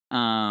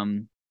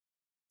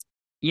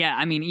 yeah,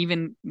 I mean,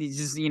 even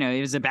just,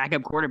 it was a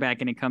backup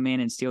quarterback and to come in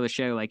and steal the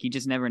show. Like, you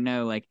just never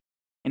know. Like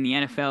in the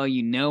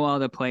NFL, all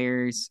the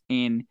players.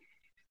 In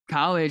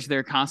college,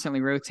 they're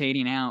constantly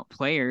rotating out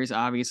players,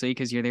 obviously,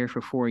 because you're there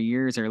for 4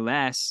 years or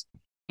less.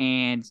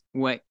 And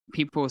what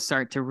people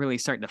start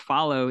to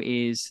follow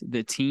is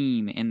the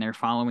team, and they're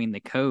following the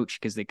coach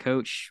because the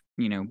coach,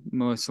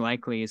 most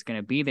likely is going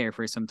to be there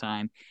for some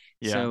time.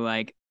 Yeah. So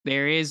like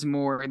there's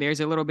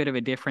a little bit of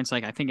a difference.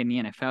 Like I think in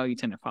the NFL, you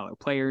tend to follow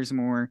players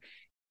more.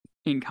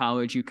 In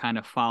college, you kind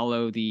of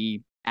follow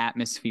the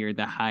atmosphere,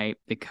 the hype,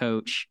 the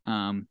coach,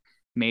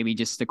 maybe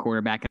just the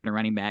quarterback and the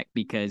running back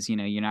because,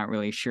 you're not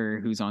really sure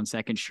who's on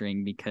second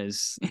string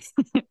because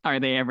are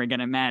they ever going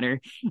to matter?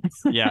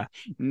 Yeah.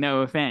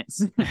 No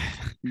offense.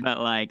 But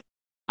like,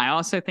 I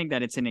also think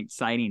that it's an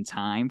exciting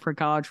time for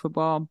college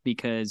football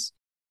because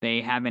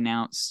they have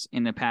announced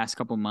in the past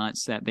couple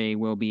months that they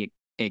will be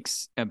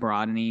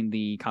broadening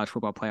the college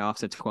football playoffs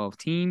to 12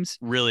 teams.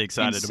 Really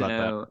excited about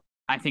that.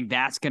 I think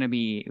that's going to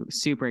be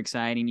super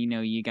exciting.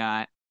 You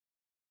got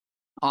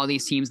all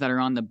these teams that are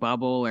on the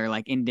bubble or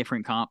like in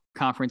different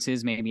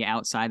conferences, maybe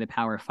outside the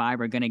Power Five,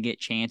 are going to get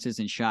chances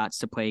and shots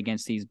to play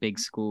against these big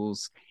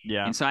schools.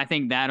 Yeah. And so I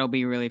think that'll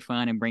be really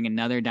fun and bring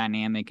another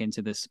dynamic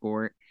into the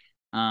sport.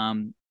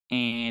 And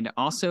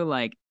also,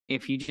 like,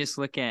 if you just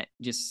look at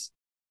just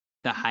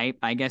the hype,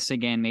 I guess,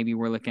 again, maybe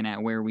we're looking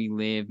at where we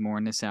live more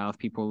in the South.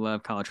 People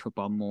love college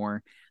football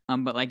more.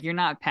 But like, you're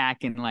not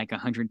packing like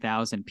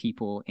 100,000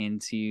 people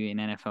into an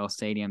NFL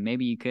stadium.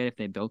 Maybe you could if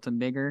they built them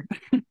bigger,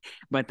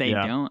 but they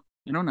don't.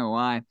 I don't know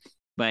why.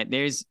 But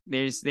there's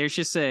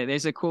just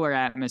a cooler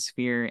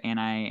atmosphere, and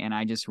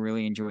I just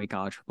really enjoy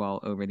college football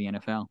over the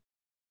NFL.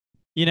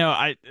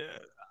 I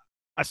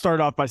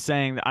started off by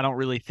saying that I don't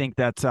really think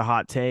that's a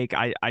hot take.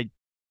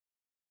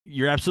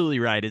 You're absolutely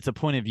right. It's a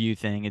point of view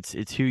thing.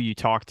 It's who you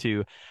talk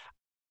to.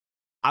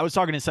 I was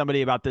talking to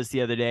somebody about this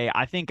the other day.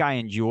 I think I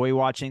enjoy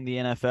watching the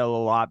NFL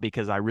a lot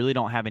because I really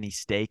don't have any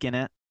stake in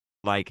it.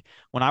 Like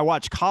when I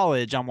watch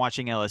college, I'm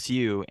watching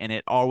LSU and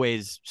it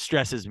always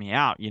stresses me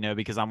out,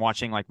 because I'm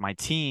watching like my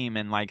team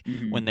and like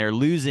when they're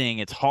losing,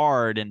 it's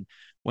hard. And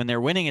when they're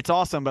winning, it's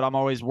awesome. But I'm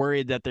always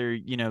worried that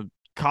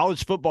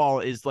college football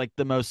is like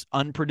the most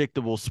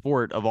unpredictable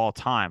sport of all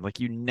time.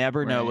 Like you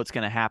never know what's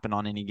going to happen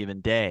on any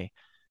given day.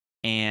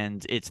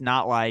 And it's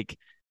not like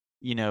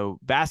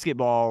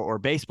basketball or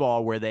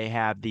baseball where they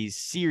have these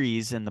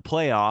series in the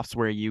playoffs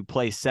where you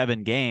play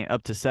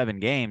up to 7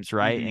 games,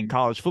 right? In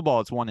college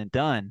football, it's one and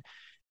done.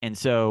 And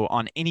so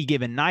on any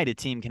given night, a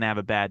team can have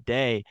a bad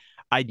day.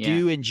 I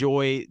do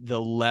enjoy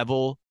the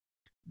level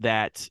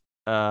that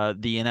the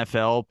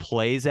NFL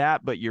plays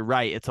at, but you're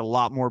right. It's a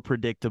lot more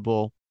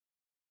predictable.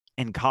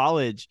 In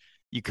college,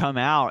 you come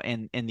out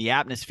and the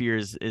atmosphere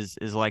is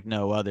like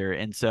no other.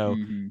 And so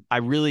I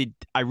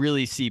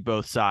really see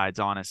both sides,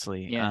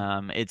 honestly.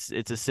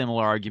 It's a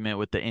similar argument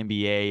with the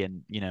NBA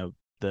and,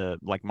 the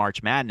like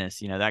March Madness,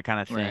 that kind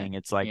of thing. Right.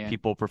 It's like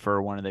people prefer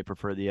one or they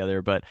prefer the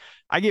other, but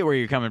I get where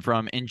you're coming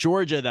from. In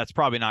Georgia, that's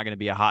probably not going to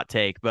be a hot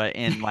take, but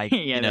in like,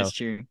 that's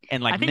true.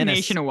 And like I think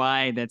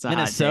nationwide, that's a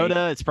Minnesota,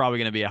 hot take. It's probably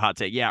going to be a hot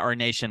take. Yeah. Or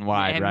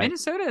nationwide, right?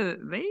 Minnesota,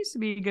 they used to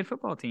be a good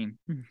football team.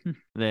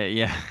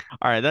 Yeah.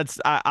 All right.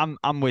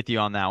 I'm with you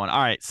on that one.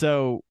 All right.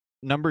 So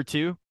number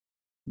two.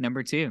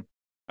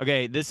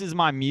 Okay. This is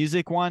my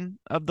music one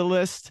of the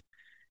list.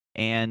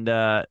 And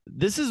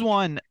this is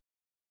one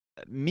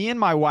me and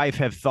my wife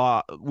have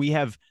thought we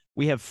have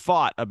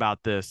fought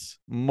about this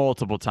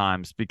multiple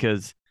times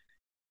because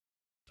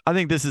I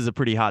think this is a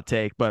pretty hot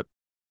take, but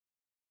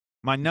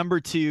my number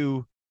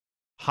two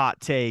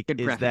hot take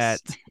is that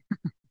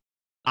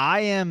I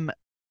am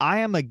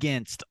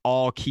against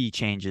all key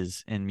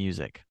changes in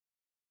music.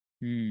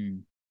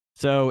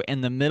 So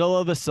in the middle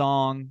of a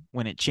song,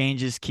 when it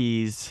changes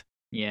keys,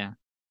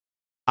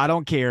 I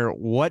don't care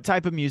what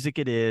type of music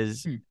it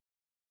is,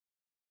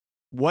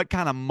 what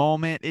kind of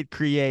moment it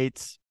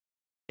creates,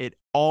 it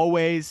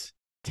always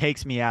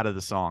takes me out of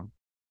the song.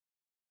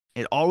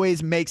 It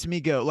always makes me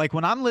go. Like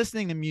when I'm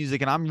listening to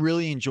music and I'm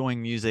really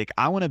enjoying music,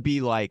 I want to be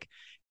like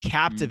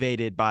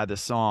captivated by the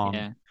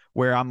song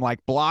where I'm like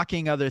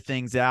blocking other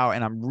things out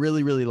and I'm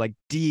really, really like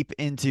deep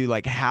into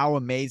like how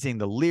amazing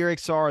the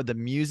lyrics are, the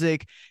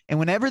music. And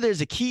whenever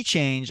there's a key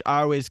change,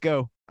 I always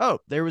go, oh,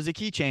 there was a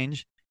key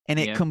change. And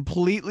it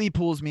completely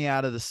pulls me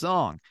out of the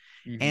song.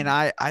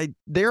 And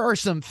there are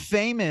some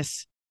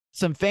famous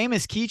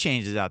key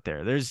changes out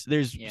there.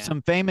 There's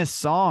some famous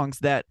songs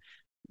that,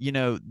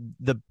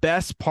 the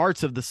best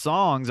parts of the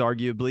songs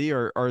arguably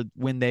are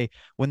when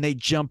they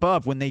jump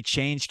up, when they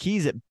change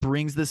keys, it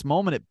brings this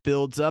moment, it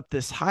builds up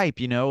this hype.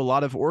 A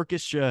lot of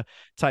orchestra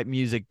type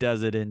music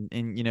does it, and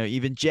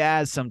even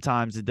jazz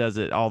sometimes it does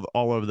it all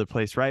over the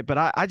place, right?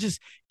 But I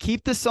just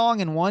keep the song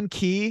in one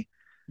key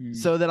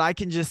so that I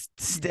can just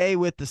stay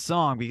with the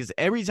song, because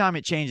every time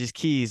it changes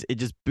keys, it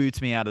just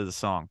boots me out of the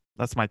song.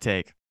 That's my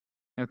take.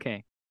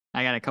 Okay.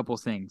 I got a couple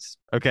things.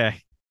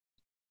 Okay.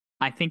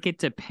 I think it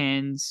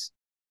depends.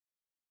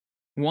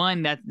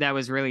 One, that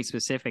was really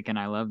specific, and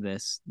I love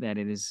this, that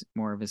it is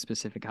more of a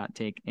specific hot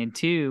take. And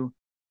two,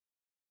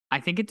 I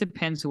think it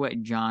depends what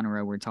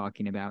genre we're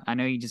talking about. I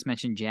know you just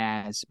mentioned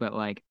jazz, but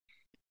like,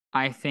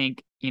 I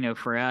think,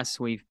 for us,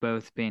 we've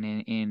both been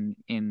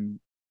in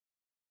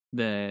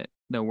the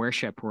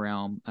worship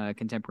realm,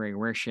 contemporary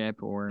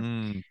worship, or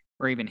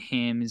even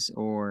hymns,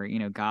 or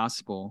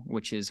gospel,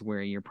 which is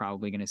where you're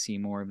probably going to see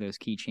more of those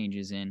key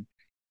changes in.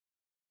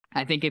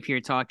 I think if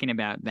you're talking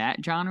about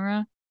that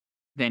genre,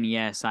 then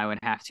yes, I would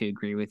have to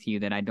agree with you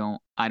that I don't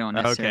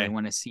necessarily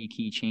want to see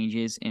key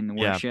changes in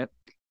worship,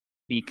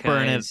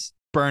 because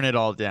burn it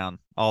all down,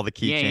 all the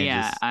key changes.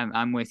 Yeah,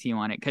 I'm with you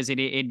on it, because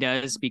it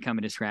does become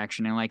a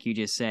distraction, and like you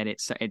just said,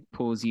 it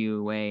pulls you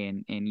away,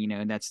 and you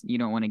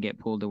don't want to get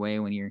pulled away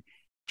when you're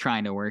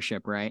trying to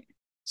worship, right?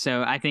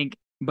 So I think,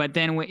 but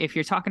then if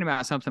you're talking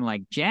about something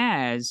like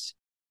jazz,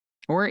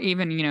 or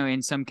even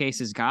in some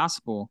cases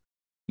gospel,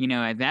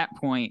 at that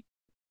point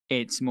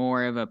it's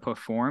more of a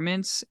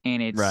performance,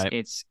 and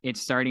it's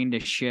starting to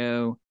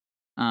show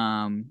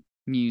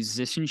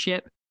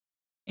musicianship,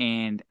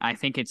 and I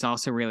think it's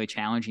also really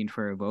challenging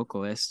for a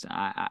vocalist.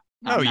 I'm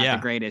not the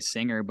greatest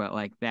singer, but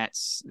like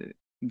that's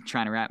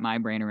trying to wrap my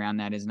brain around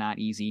that is not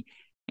easy,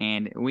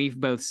 and we've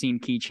both seen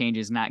key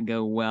changes not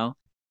go well,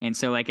 and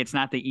so like it's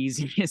not the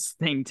easiest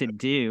thing to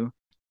do.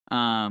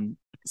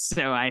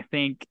 So I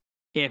think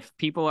if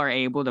people are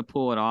able to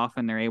pull it off,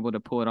 and they're able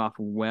to pull it off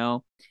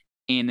well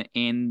in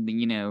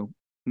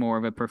more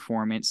of a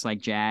performance like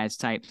jazz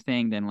type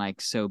thing, then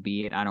like so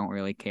be it. I don't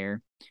really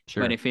care.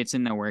 Sure. But if it's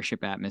in the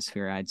worship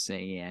atmosphere, I'd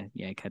say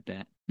cut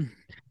that.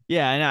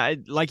 Yeah, and I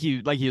like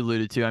you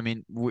alluded to. I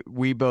mean,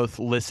 we both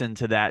listen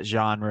to that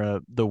genre,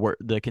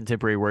 the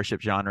contemporary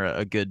worship genre,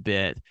 a good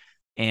bit,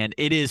 and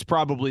it is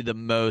probably the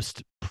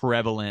most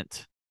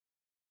prevalent.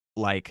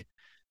 Like,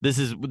 this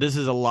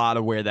is a lot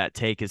of where that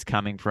take is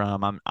coming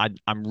from.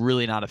 I'm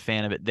really not a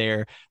fan of it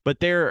there, but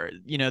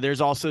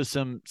there's also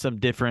some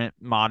different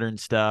modern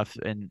stuff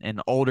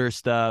and older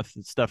stuff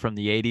from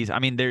the 80s. I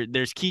mean,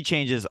 there's key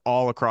changes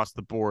all across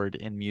the board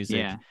in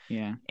music.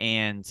 Yeah.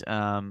 And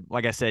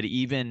like I said,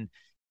 even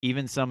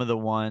some of the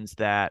ones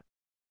that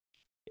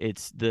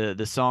it's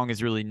the song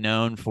is really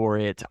known for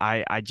it,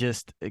 I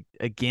just,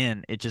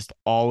 again, it just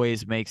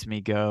always makes me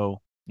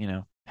go,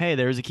 hey,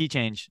 there's a key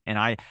change, and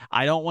I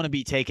don't want to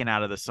be taken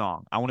out of the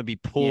song. I want to be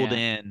pulled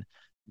in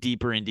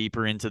deeper and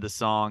deeper into the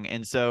song.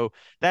 And so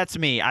that's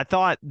me. I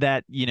thought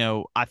that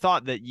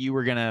you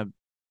were gonna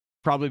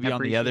probably be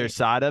on the other Appreciate.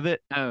 side of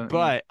it, Oh yeah.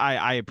 but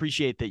I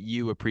appreciate that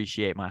you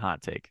appreciate my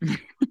hot take.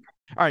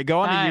 All right,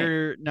 go on to All right.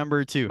 your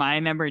number two. My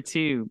number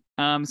two.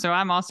 So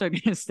I'm also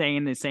gonna stay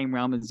in the same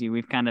realm as you.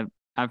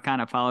 I've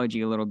kind of followed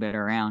you a little bit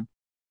around.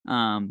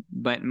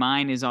 But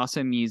mine is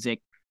also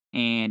music,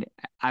 and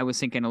I was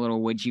thinking a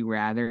little would you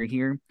rather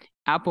here.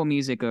 Apple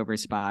Music over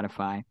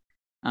Spotify.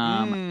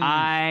 Mm.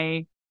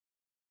 I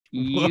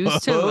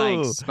used to like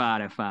Whoa.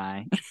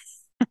 Spotify.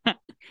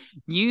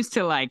 Used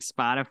to like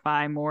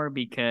Spotify more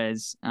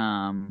because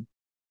I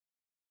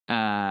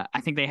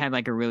think they had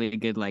like a really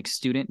good like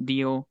student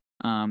deal.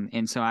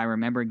 And so I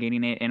remember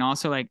getting it, and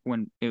also like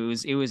when it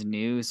was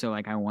new, so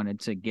like I wanted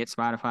to get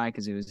Spotify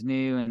because it was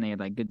new and they had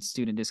like good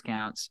student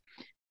discounts.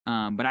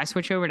 But I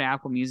switched over to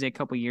Apple Music a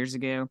couple years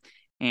ago,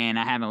 and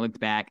I haven't looked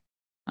back.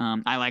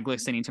 I like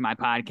listening to my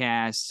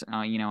podcasts,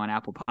 on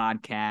Apple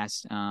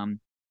Podcasts.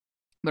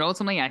 But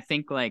ultimately, I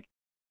think like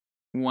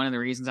one of the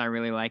reasons I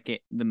really like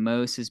it the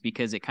most is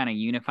because it kind of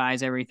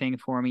unifies everything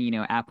for me.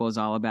 Apple is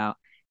all about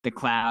the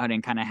cloud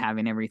and kind of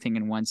having everything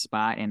in one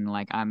spot. And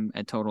like I'm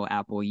a total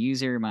Apple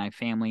user. My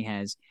family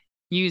has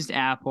used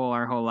Apple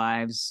our whole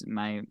lives.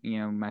 My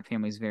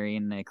family's very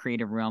in the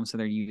creative realm, so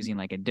they're using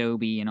like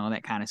Adobe and all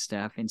that kind of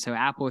stuff. And so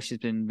Apple has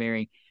just been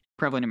very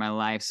prevalent in my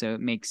life. So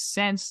it makes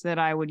sense that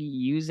I would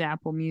use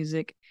Apple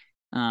Music.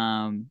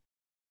 Um,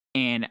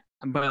 and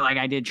but like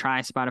I did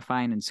try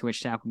Spotify and then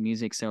switched to Apple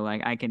Music, so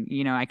like I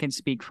can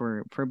speak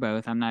for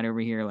both. I'm not over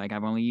here like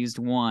I've only used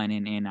one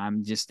and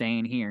I'm just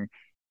staying here.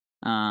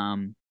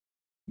 Um,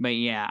 but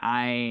yeah,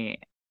 I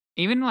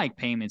even like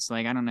payments,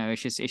 like I don't know,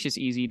 it's just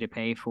easy to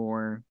pay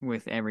for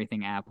with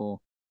everything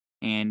Apple,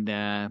 and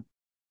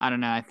I don't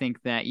know. I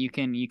think that you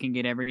can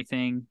get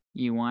everything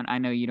you want. I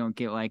know you don't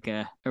get like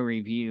a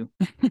review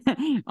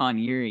on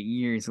your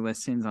year's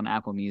listens on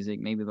Apple Music.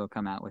 Maybe they'll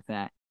come out with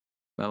that.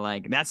 But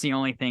like that's the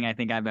only thing I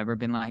think I've ever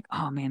been like,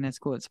 oh man, that's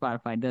cool that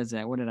Spotify does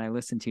that. What did I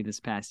listen to this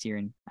past year?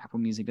 And Apple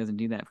Music doesn't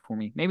do that for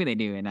me. Maybe they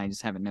do, and I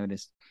just haven't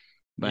noticed.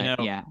 You But know,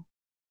 yeah,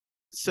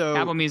 so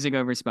Apple Music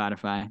over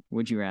Spotify.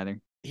 Would you rather?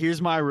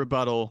 here's my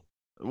rebuttal.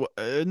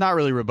 Not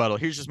really rebuttal.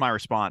 Here's just my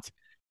response.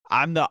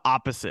 I'm the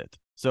opposite.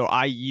 So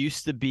I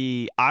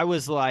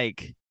was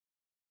like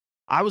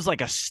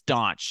a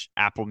staunch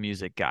Apple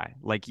Music guy,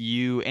 like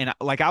you, and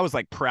like I was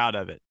like proud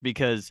of it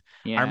because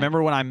I Yeah,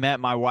 remember when I met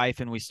my wife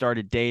and we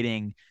started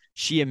dating,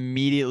 she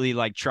immediately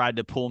like tried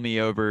to pull me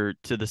over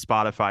to the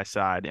Spotify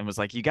side and was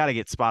like, "You got to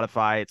get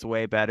Spotify, it's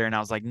way better." And I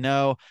was like,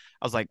 "No."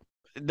 I was like,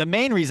 the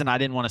main reason I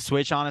didn't want to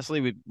switch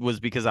honestly was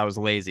because I was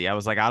lazy. I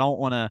was like, I don't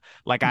want to,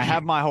 like, I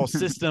have my whole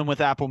system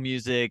with Apple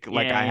Music,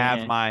 like yeah, I have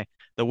yeah. my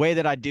the way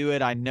that I do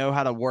it, I know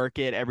how to work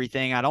it,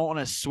 everything. I don't want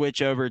to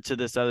switch over to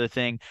this other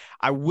thing.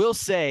 I will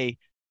say,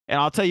 and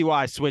I'll tell you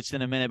why I switched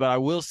in a minute, but I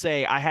will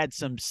say I had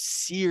some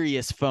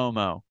serious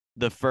FOMO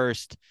the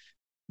first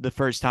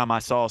time I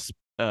saw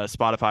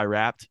Spotify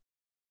Wrapped,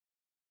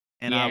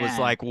 and I was Yeah,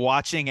 like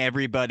watching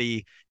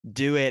everybody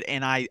do it,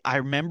 and I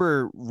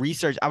remember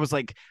research. I was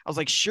like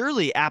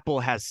surely Apple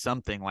has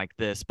something like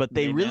this, but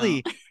they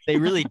don't. they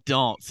really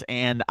don't,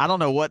 and I don't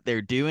know what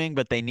they're doing,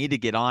 but they need to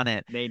get on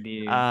it. They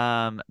do.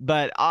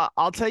 But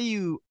I'll tell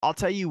you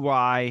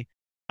why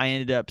I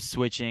ended up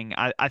switching.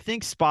 I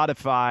think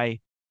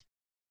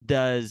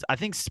I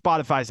think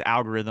Spotify's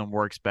algorithm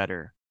works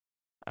better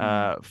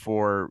Mm.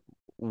 for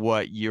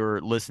what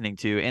you're listening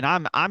to, and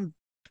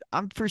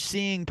I'm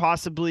foreseeing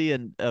possibly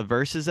a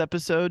versus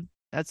episode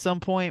at some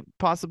point.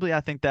 Possibly,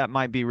 I think that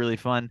might be really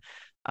fun.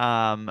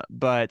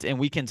 But and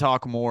we can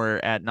talk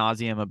more at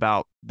nauseum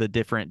about the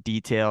different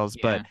details.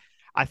 But Yeah,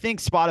 I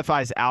think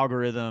Spotify's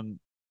algorithm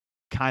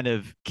kind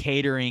of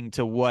catering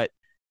to what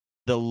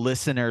the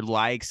listener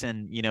likes,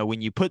 and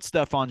when you put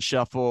stuff on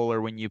shuffle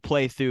or when you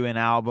play through an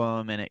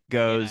album and it yeah.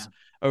 goes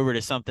over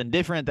to something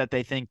different that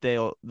they think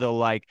they'll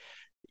like,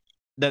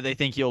 that they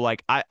think you'll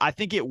like. I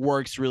think it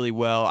works really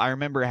well. I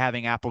remember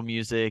having Apple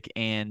Music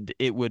and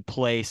it would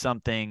play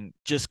something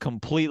just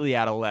completely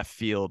out of left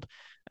field.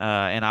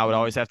 And I would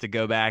always Mm. have to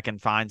go back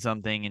and find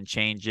something and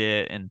change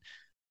it. And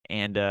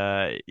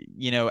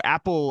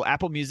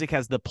Apple Music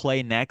has the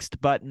play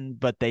next button,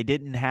 but they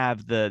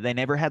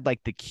never had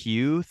like the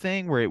queue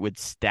thing where it would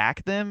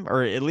stack them,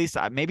 or at least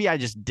maybe I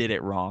just did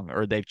it wrong,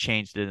 or they've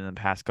changed it in the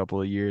past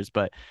couple of years.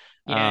 But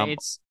Yeah, um,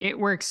 it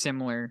works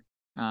similar.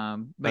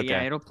 But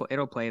yeah, okay.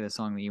 it'll play the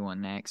song that you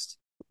want next,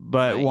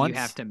 But but you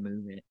have once to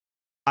move it.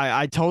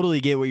 I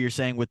totally get what you're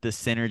saying with the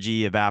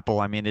synergy of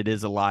Apple. I mean, it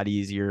is a lot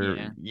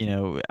easier,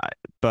 Yeah.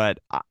 but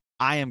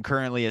I am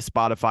currently a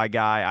Spotify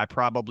guy. I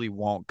probably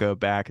won't go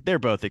back. They're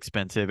both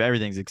expensive.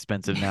 Everything's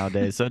expensive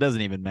nowadays, so it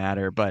doesn't even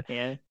matter. But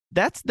Yeah.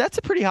 that's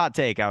a pretty hot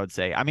take, I would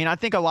say. I mean, I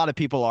think a lot of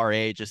people our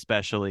age,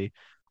 especially,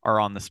 are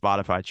on the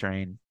Spotify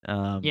train.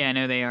 Yeah,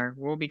 no, they are.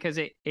 Well, because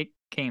it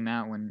came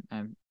out when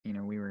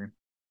we were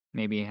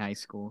maybe in high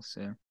school,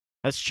 so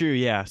That's true.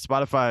 Yeah,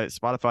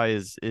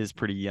 Spotify is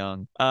pretty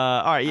young.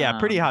 All right, yeah,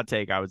 pretty um hot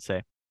take, I would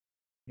say.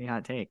 the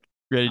hot take.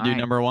 Ready to All do right,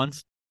 number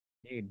ones?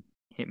 dude,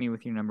 hit me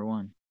with your number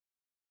one.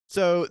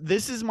 So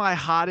this is my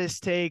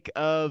hottest take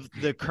of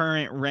the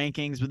current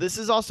rankings, but this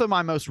is also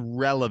my most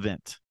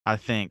relevant, I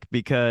think,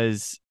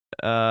 because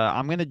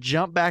I'm going to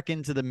jump back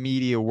into the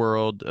media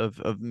world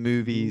of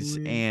movies.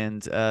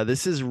 And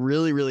this is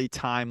really, really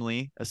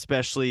timely,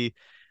 especially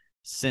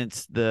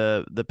since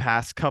the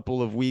past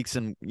couple of weeks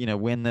and,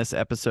 when this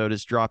episode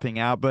is dropping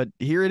out. But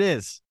here it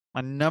is.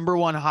 My number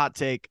one hot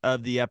take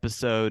of the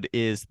episode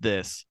is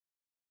this: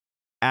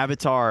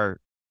 Avatar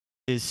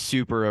is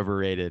super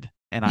overrated,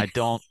 and I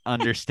don't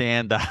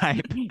understand the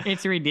hype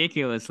It's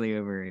ridiculously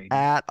overrated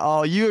at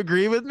all. You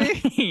agree with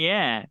me?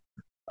 Yeah.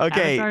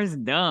 Okay. Avatar's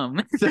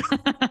dumb.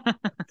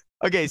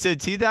 So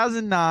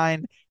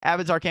 2009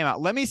 Avatar came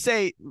out. Let me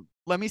say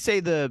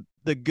the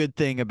good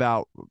thing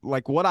about,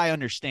 like, what I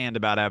understand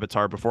about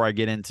Avatar before I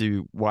get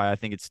into why I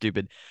think it's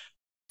stupid.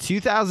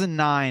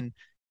 2009,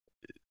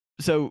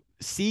 so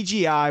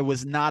CGI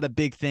was not a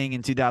big thing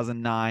in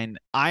 2009.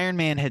 Iron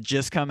Man had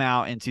just come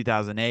out in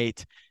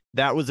 2008.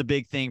 That was a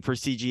big thing for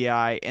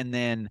CGI. And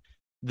then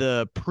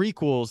the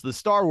prequels, the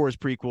Star Wars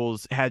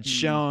prequels, had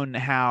shown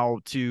how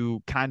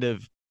to kind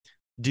of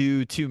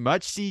do too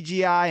much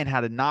CGI and how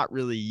to not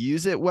really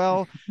use it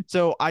well.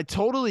 So I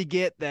totally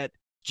get that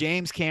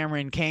James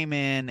Cameron came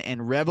in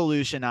and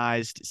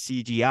revolutionized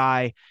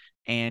CGI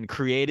and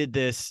created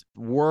this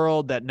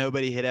world that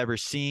nobody had ever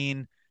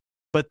seen.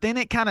 But then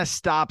it kind of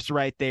stops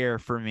right there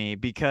for me,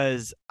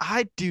 because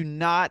I do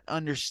not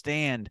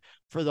understand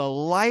for the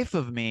life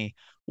of me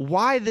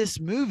why this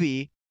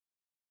movie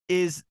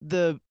is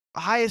the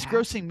highest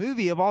grossing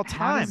movie of all time.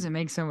 How does it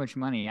make so much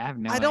money? I have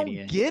no idea. I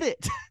don't get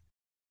it.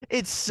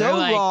 It's so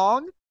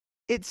long.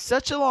 It's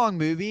such a long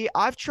movie.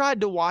 I've tried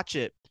to watch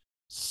it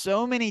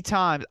so many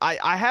times.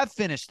 I have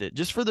finished it,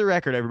 just for the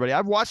record, everybody.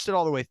 I've watched it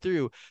all the way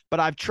through, but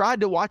I've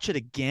tried to watch it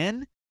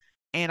again,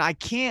 and I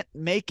can't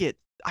get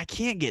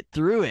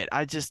through it.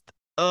 I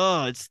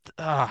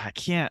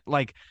can't,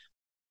 like.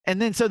 And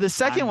then so the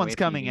second one's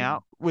coming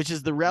out, which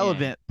is the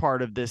relevant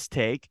part of this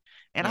take.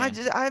 And I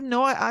have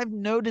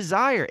no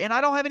desire, and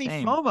I don't have any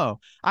FOMO.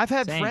 I've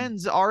had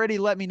friends already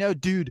let me know,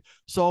 dude,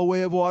 saw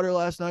Way of Water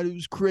last night. It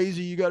was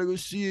crazy. You got to go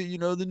see it.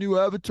 The new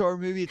Avatar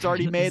movie. It's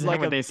already made like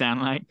what they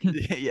sound like.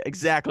 Yeah,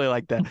 exactly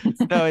like that.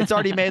 No, it's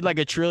already made like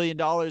 $1 trillion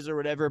or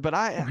whatever. But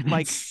I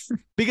like,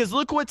 because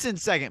look what's in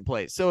second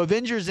place. So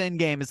Avengers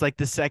Endgame is like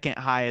the second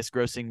highest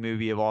grossing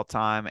movie of all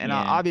time. And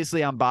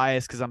obviously I'm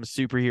biased because I'm a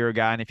superhero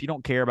guy. And if you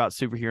don't care about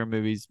superhero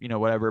movies,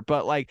 whatever.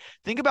 But like,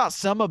 think about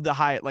some of the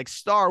high, like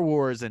Star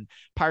Wars and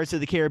Pirates of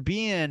the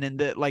Caribbean and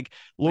the like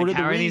Lord of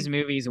the Rings. How are these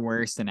movies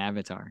worse than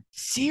Avatar?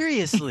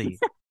 Seriously.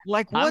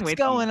 Like, what's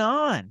going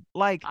on?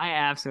 Like, I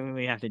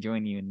absolutely have to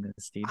join you in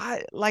this, dude.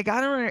 I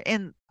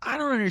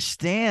don't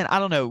understand. I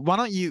don't know. Why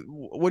don't you?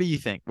 What do you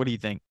think?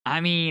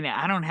 I mean,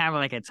 I don't have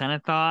like a ton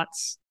of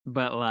thoughts,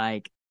 but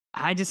like,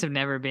 I just have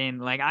never been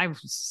like, I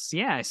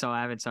saw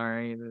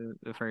Avatar,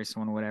 the first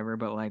one, whatever.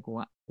 But like,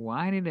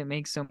 why did it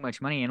make so much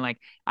money? And like,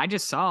 I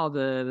just saw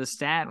the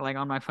stat like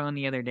on my phone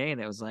the other day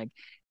that was like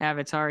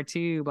Avatar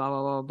 2, blah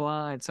blah blah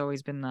blah. It's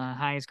always been the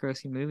highest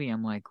grossing movie.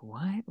 I'm like,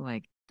 what?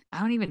 Like, I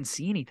don't even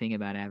see anything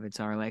about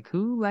Avatar. Like,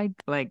 who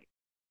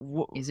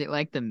is it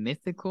like the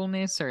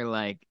mythicalness or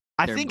like?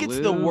 I think it's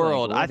the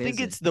world. I think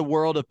it's the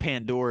world of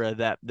Pandora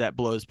that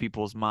blows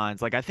people's minds.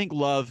 Like, I think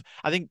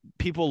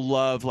people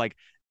love like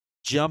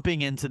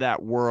jumping into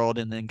that world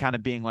and then kind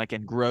of being like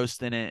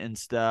engrossed in it and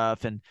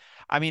stuff. And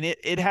I mean,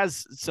 it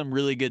has some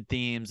really good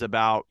themes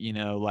about,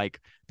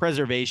 like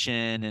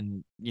preservation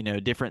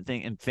and, different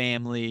thing and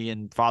family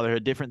and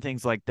fatherhood, different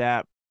things like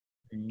that.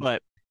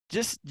 But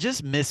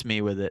just miss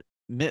me with it.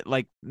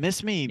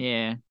 Miss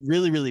me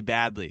really, really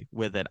badly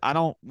with it. I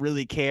don't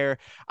really care.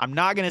 I'm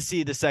not going to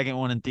see the second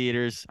one in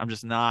theaters. I'm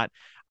just not.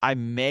 I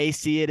may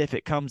see it if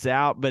it comes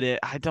out, but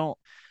I don't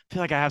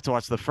feel like I have to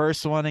watch the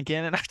first one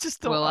again. And I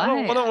just don't, I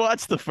don't want to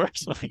watch the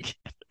first one again.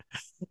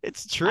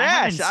 It's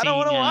trash. I don't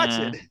want to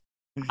watch it.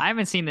 I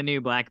haven't seen the new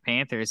Black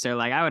Panther. So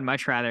like, I would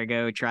much rather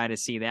go try to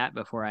see that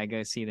before I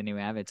go see the new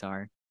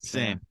Avatar.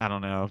 Same. I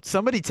don't know.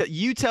 Somebody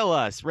you tell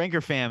us,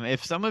 Ranker fam,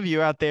 if some of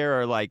you out there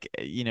are like,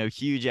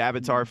 huge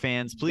Avatar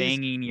fans, please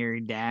banging your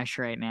dash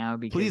right now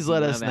because please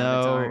let us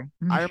know.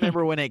 I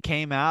remember when it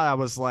came out, I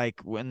was like,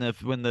 when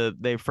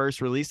they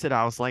first released it,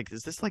 I was like,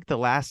 is this like the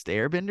last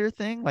Airbender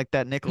thing? Like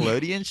that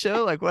Nickelodeon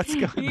show? Like, what's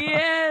going on?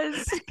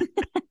 Yes.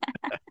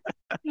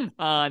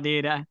 Oh,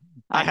 dude, I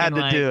had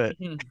to do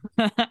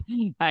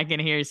it. I can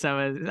hear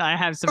I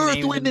have some Earth,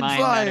 names Wind, in and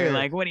mind Fire. that are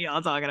like, what are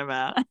y'all talking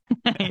about?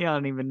 You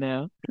don't even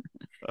know.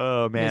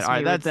 Oh man, all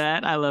right,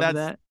 I love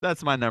that.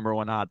 That's my number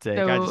one hot take.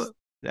 So,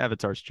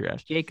 Avatar's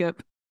trash.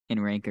 Jacob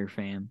and Ranker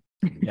fam.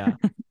 Yeah,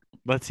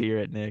 let's hear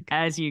it, Nick.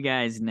 As you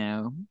guys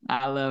know,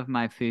 I love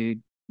my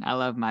food. I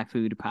love my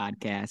food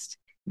podcast.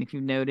 And if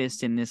you've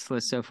noticed in this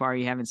list so far,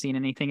 you haven't seen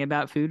anything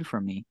about food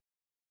from me.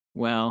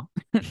 Well,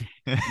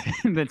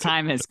 the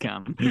time has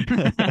come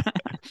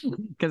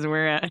because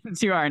we're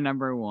to our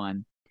number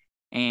one,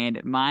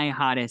 and my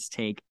hottest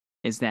take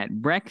is that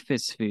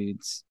breakfast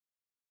foods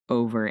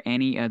over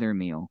any other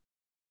meal.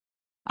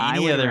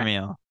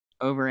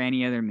 Over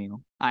any other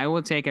meal. I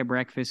will take a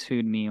breakfast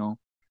food meal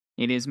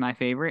It is my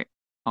favorite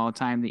all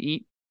time to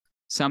eat.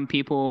 Some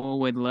people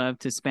would love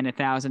to spend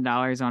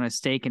 $1,000 on a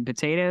steak and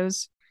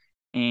potatoes,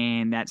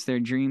 and that's their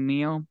dream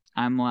meal.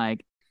 I'm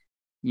like,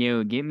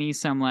 yo, get me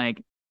some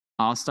like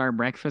all-star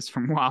breakfast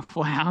from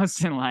Waffle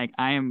House, and like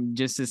I am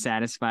just as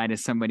satisfied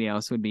as somebody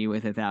else would be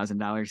with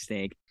 $1,000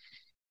 steak.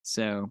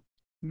 So,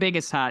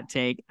 biggest hot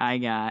take I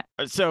got.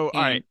 So,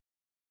 all right.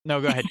 No,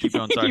 go ahead. Keep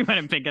going. Sorry. You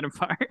want to pick it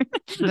apart?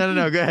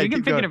 No. Go ahead. We can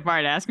keep pick going. it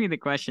apart. Ask me the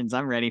questions.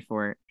 I'm ready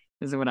for it.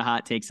 This is what a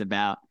hot take's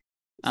about.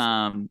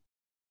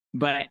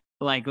 But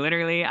like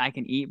literally, I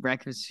can eat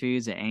breakfast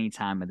foods at any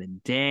time of the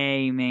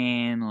day,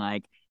 man.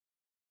 Like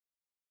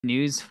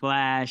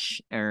newsflash,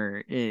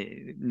 or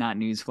not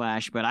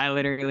newsflash, but I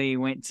literally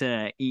went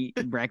to eat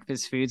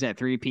breakfast foods at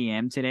 3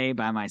 p.m. today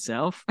by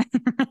myself.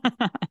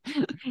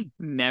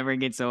 Never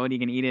gets old. You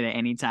can eat it at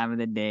any time of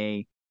the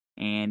day.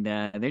 And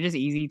they're just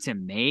easy to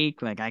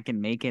make. Like I can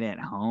make it at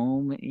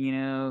home, you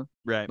know.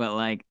 Right. But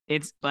like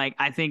it's like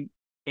I think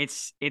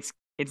it's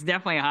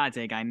definitely a hot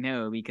take. I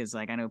know, because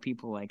like I know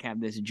people like have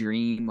this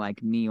dream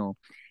like meal,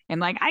 and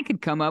like I could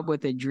come up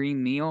with a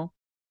dream meal,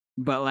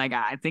 but like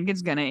I think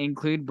it's gonna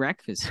include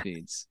breakfast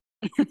foods.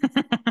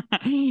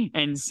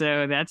 And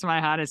so that's my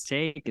hottest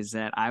take, is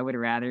that I would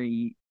rather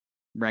eat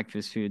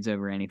breakfast foods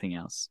over anything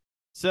else.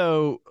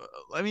 So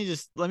let me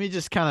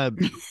just kind of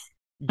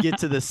get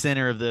to the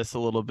center of this a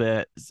little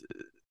bit.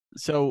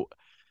 So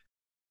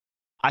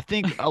I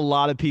think a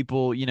lot of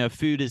people,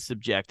 food is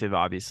subjective.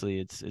 Obviously,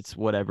 it's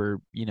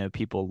whatever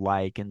people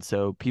like, and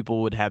so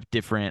people would have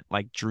different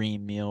like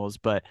dream meals.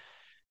 But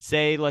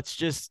say let's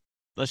just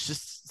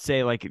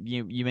say, like,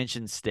 you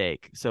mentioned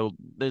steak. So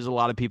there's a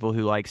lot of people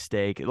who like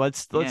steak.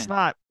 Let's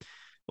not,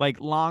 like,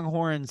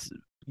 Longhorns,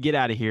 get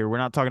out of here. We're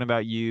not talking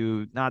about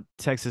you, not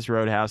Texas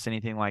Roadhouse,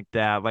 anything like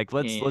that. Like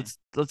let's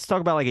talk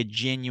about like a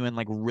genuine,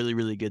 like, really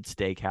really good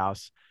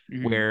steakhouse,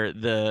 where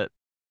the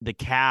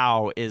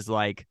cow is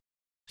like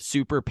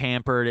super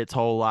pampered its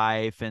whole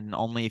life and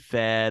only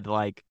fed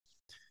like,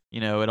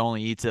 it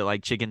only eats it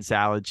like chicken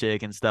salad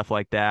chick and stuff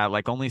like that,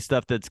 like only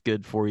stuff that's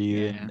good for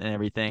you, and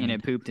everything. And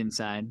it pooped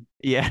inside.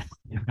 Yeah.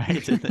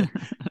 Right.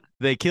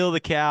 They kill the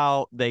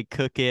cow, they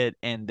cook it,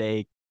 and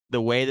the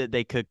way that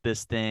they cook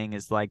this thing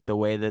is like the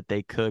way that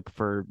they cook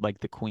for like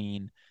the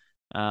queen.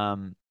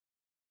 And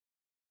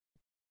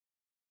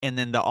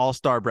then the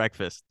all-star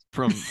breakfast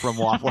from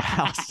Waffle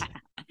House.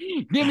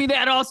 Give me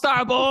that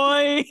all-star,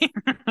 boy.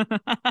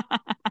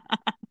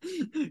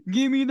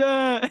 Give me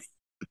that.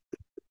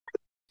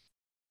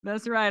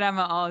 That's right. I'm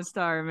an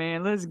all-star,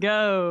 man. Let's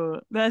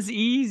go. That's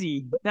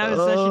easy. That was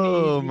such an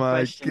easy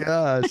question. Oh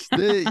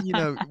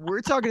my gosh.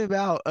 We're talking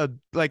about a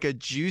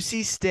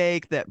juicy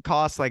steak that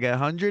costs like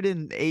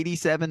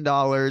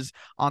 $187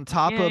 on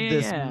top of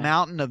this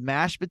mountain of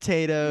mashed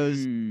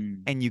potatoes,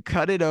 and you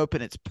cut it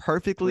open. It's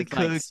perfectly with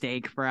cooked. Like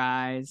steak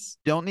fries.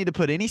 Don't need to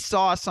put any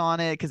sauce on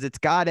it because it's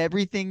got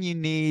everything you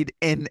need.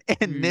 And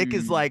Nick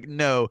is like,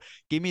 no,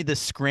 give me the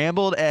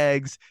scrambled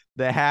eggs,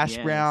 the hash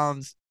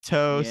browns,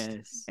 toast,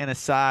 and a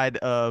side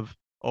of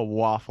a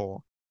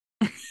waffle.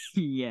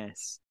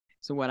 Yes.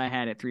 So what I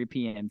had at 3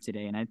 p.m.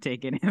 today, and I've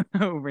taken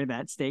over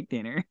that steak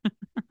dinner.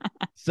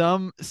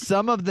 Some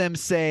of them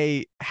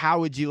say,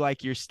 how would you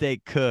like your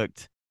steak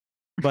cooked?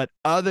 But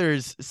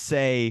others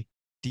say,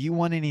 do you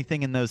want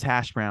anything in those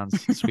hash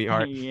browns,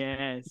 sweetheart?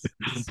 Yes.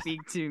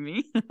 Speak to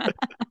me.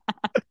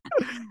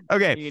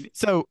 Okay. Dude.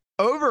 So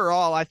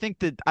overall, I think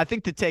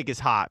the take is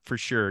hot for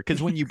sure.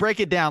 Because when you break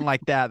it down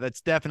like that,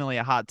 that's definitely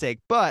a hot take.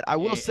 But I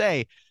will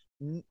say,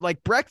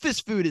 like,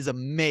 breakfast food is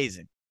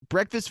amazing.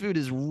 Breakfast food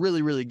is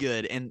really, really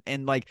good.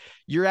 And like,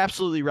 you're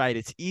absolutely right.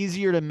 It's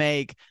easier to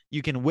make.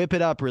 You can whip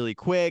it up really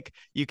quick.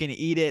 You can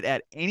eat it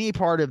at any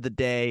part of the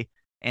day.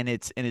 And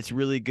it's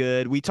really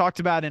good. We talked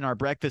about in our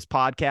breakfast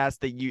podcast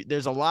that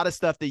there's a lot of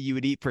stuff that you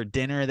would eat for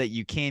dinner that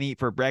you can't eat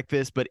for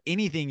breakfast, but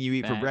anything you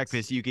eat for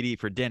breakfast, you could eat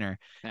for dinner.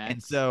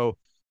 And so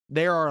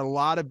there are a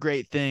lot of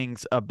great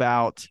things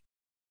about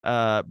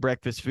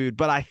breakfast food.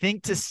 But I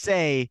think to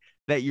say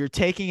that you're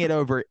taking it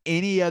over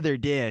any other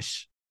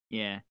dish,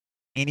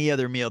 any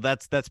other meal,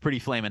 that's pretty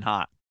flaming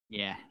hot.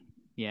 Yeah,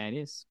 it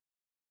is.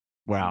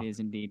 Wow. It is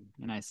indeed.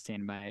 And I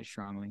stand by it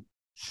strongly.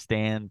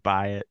 Stand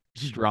by it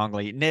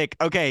strongly. Nick,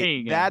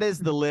 okay, that is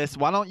the list.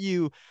 Why don't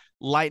you,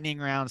 lightning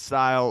round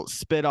style,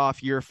 spit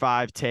off your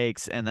 5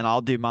 takes, and then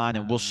I'll do mine,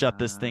 and we'll shut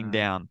this thing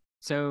down.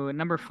 So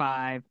number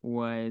 5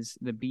 was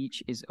the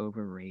beach is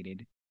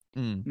overrated.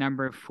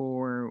 Number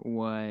 4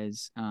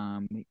 was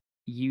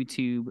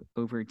YouTube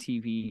over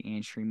TV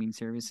and streaming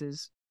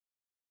services.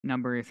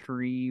 Number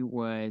 3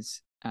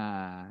 was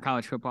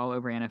college football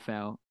over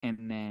NFL.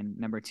 And then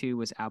number 2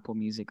 was Apple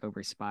Music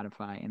over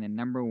Spotify. And then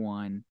number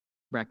 1,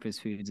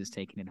 breakfast foods is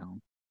taking it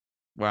home.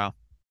 Wow.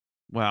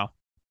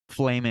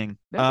 Flaming.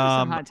 Those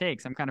are some hot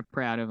takes. I'm kind of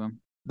proud of them.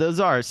 Those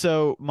are.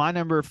 So my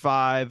number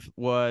 5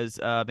 was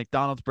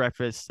McDonald's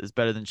breakfast is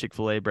better than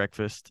Chick-fil-A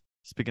breakfast.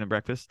 Speaking of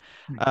breakfast,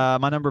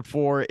 my number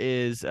 4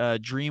 is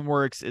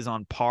DreamWorks is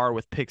on par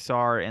with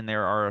Pixar, and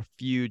there are a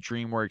few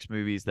DreamWorks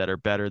movies that are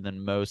better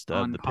than most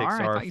of the Pixar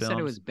films. I thought you said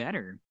it was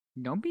better.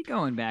 Don't be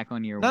going back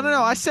on your No, word. no,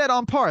 no. I said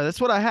on par.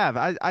 That's what I have.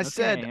 I Okay.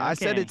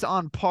 said it's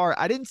on par.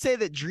 I didn't say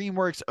that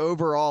DreamWorks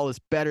overall is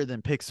better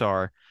than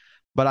Pixar,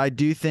 but I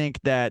do think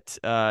that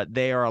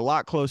they are a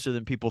lot closer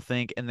than people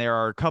think, and there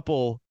are a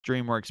couple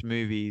DreamWorks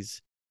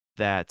movies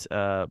that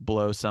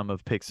blow some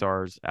of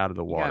Pixar's out of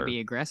the You gotta water. be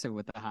aggressive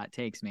with the hot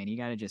takes, man. You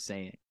gotta just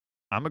say it.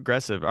 I'm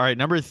aggressive. All right,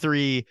 number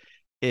 3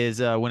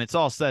 is when it's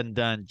all said and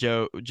done,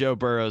 Joe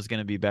Burrow is going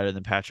to be better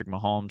than Patrick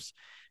Mahomes.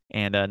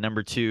 And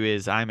number 2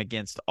 is I'm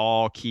against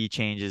all key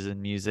changes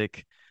in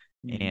music.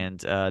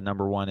 And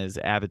number 1 is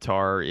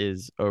Avatar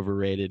is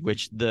overrated,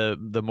 which the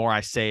more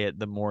I say it,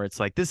 the more it's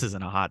like, this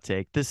isn't a hot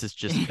take. This is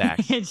just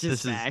facts. It's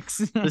just facts.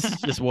 This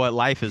is just what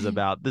life is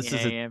about. This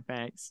is a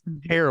facts.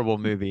 terrible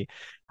movie.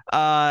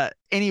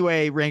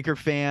 Anyway, Ranker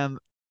fam,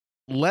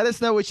 let us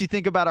know what you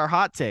think about our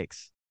hot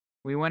takes.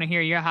 We want to hear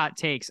your hot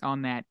takes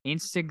on that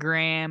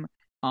Instagram,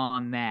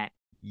 on that.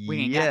 We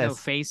ain't got no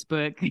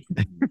Facebook.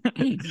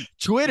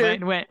 Twitter.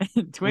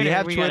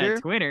 Twitter. We got a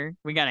Twitter.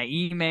 We got an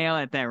email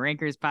at that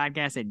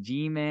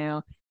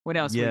rankerspodcast@gmail.com. What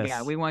else we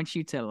got? We want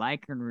you to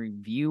like and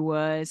review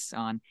us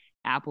on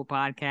Apple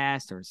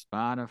Podcast or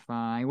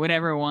Spotify,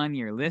 whatever one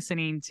you're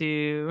listening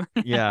to.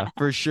 Yeah,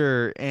 for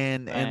sure.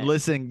 And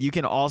listen, you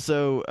can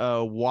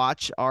also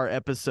watch our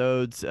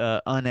episodes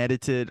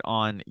unedited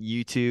on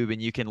YouTube,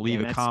 and you can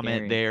leave a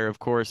comment there. Of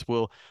course,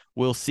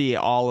 we'll see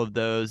all of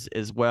those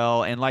as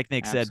well. And like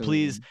Nick said,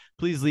 please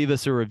leave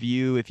us a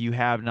review if you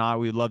have not.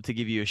 We'd love to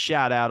give you a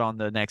shout out on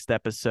the next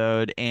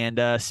episode.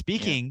 And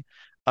speaking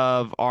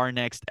of our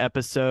next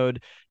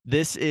episode,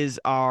 this is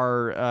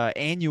our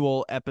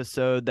annual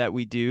episode that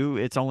we do.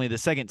 It's only the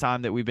second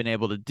time that we've been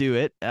able to do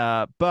it,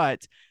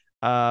 but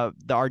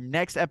our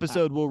next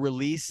episode will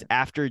release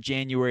after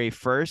January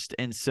 1st.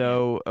 And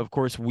so, of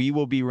course, we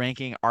will be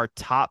ranking our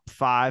top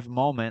 5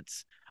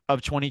 moments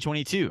of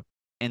 2022.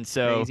 And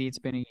so crazy, it's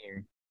been a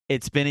year.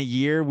 It's been a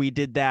year. We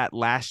did that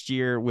last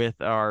year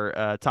with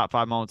our top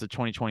 5 moments of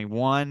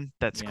 2021.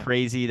 That's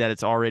crazy that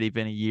it's already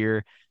been a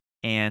year.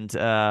 And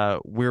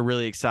we're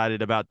really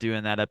excited about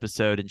doing that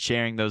episode and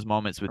sharing those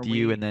moments with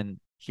you, and then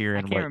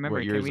hearing what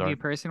yours are. Can we do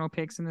personal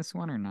picks in this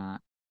one or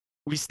not?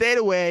 We stayed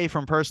away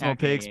from personal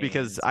picks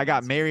because I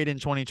got married in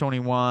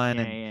 2021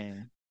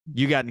 and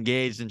you got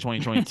engaged in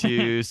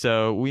 2022.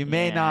 So we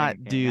may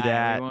not do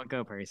that. We won't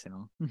go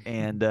personal.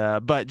 And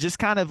but just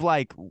kind of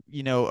like,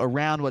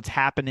 around what's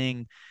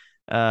happening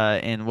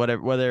and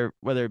whether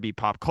it be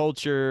pop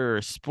culture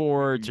or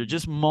sports or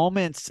just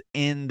moments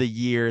in the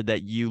year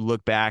that you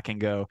look back and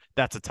go,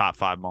 that's a top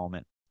 5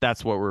 moment.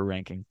 That's what we're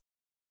ranking.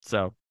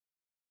 So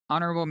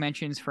honorable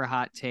mentions for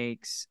hot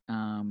takes.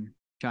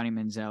 Johnny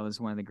Manziel is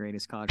one of the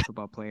greatest college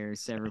football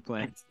players to ever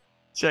play.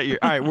 All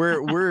right,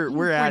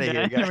 we're out of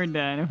here, guys. We're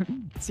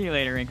done. See you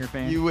later, Ranker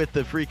fam. You with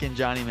the freaking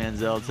Johnny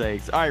Manziel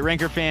takes. All right,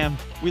 Ranker fam,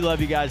 we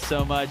love you guys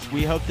so much.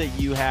 We hope that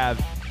you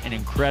have an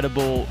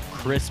incredible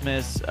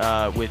Christmas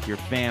with your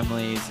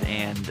families,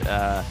 and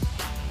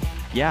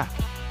you're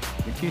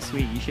too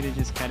sweet. You should have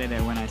just cut it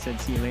at when I said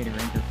see you later,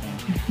 Ranker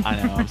fam.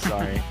 I know.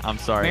 I'm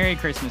sorry. Merry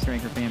Christmas,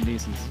 Ranker fam.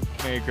 Deuces.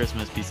 Merry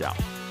Christmas. Peace out.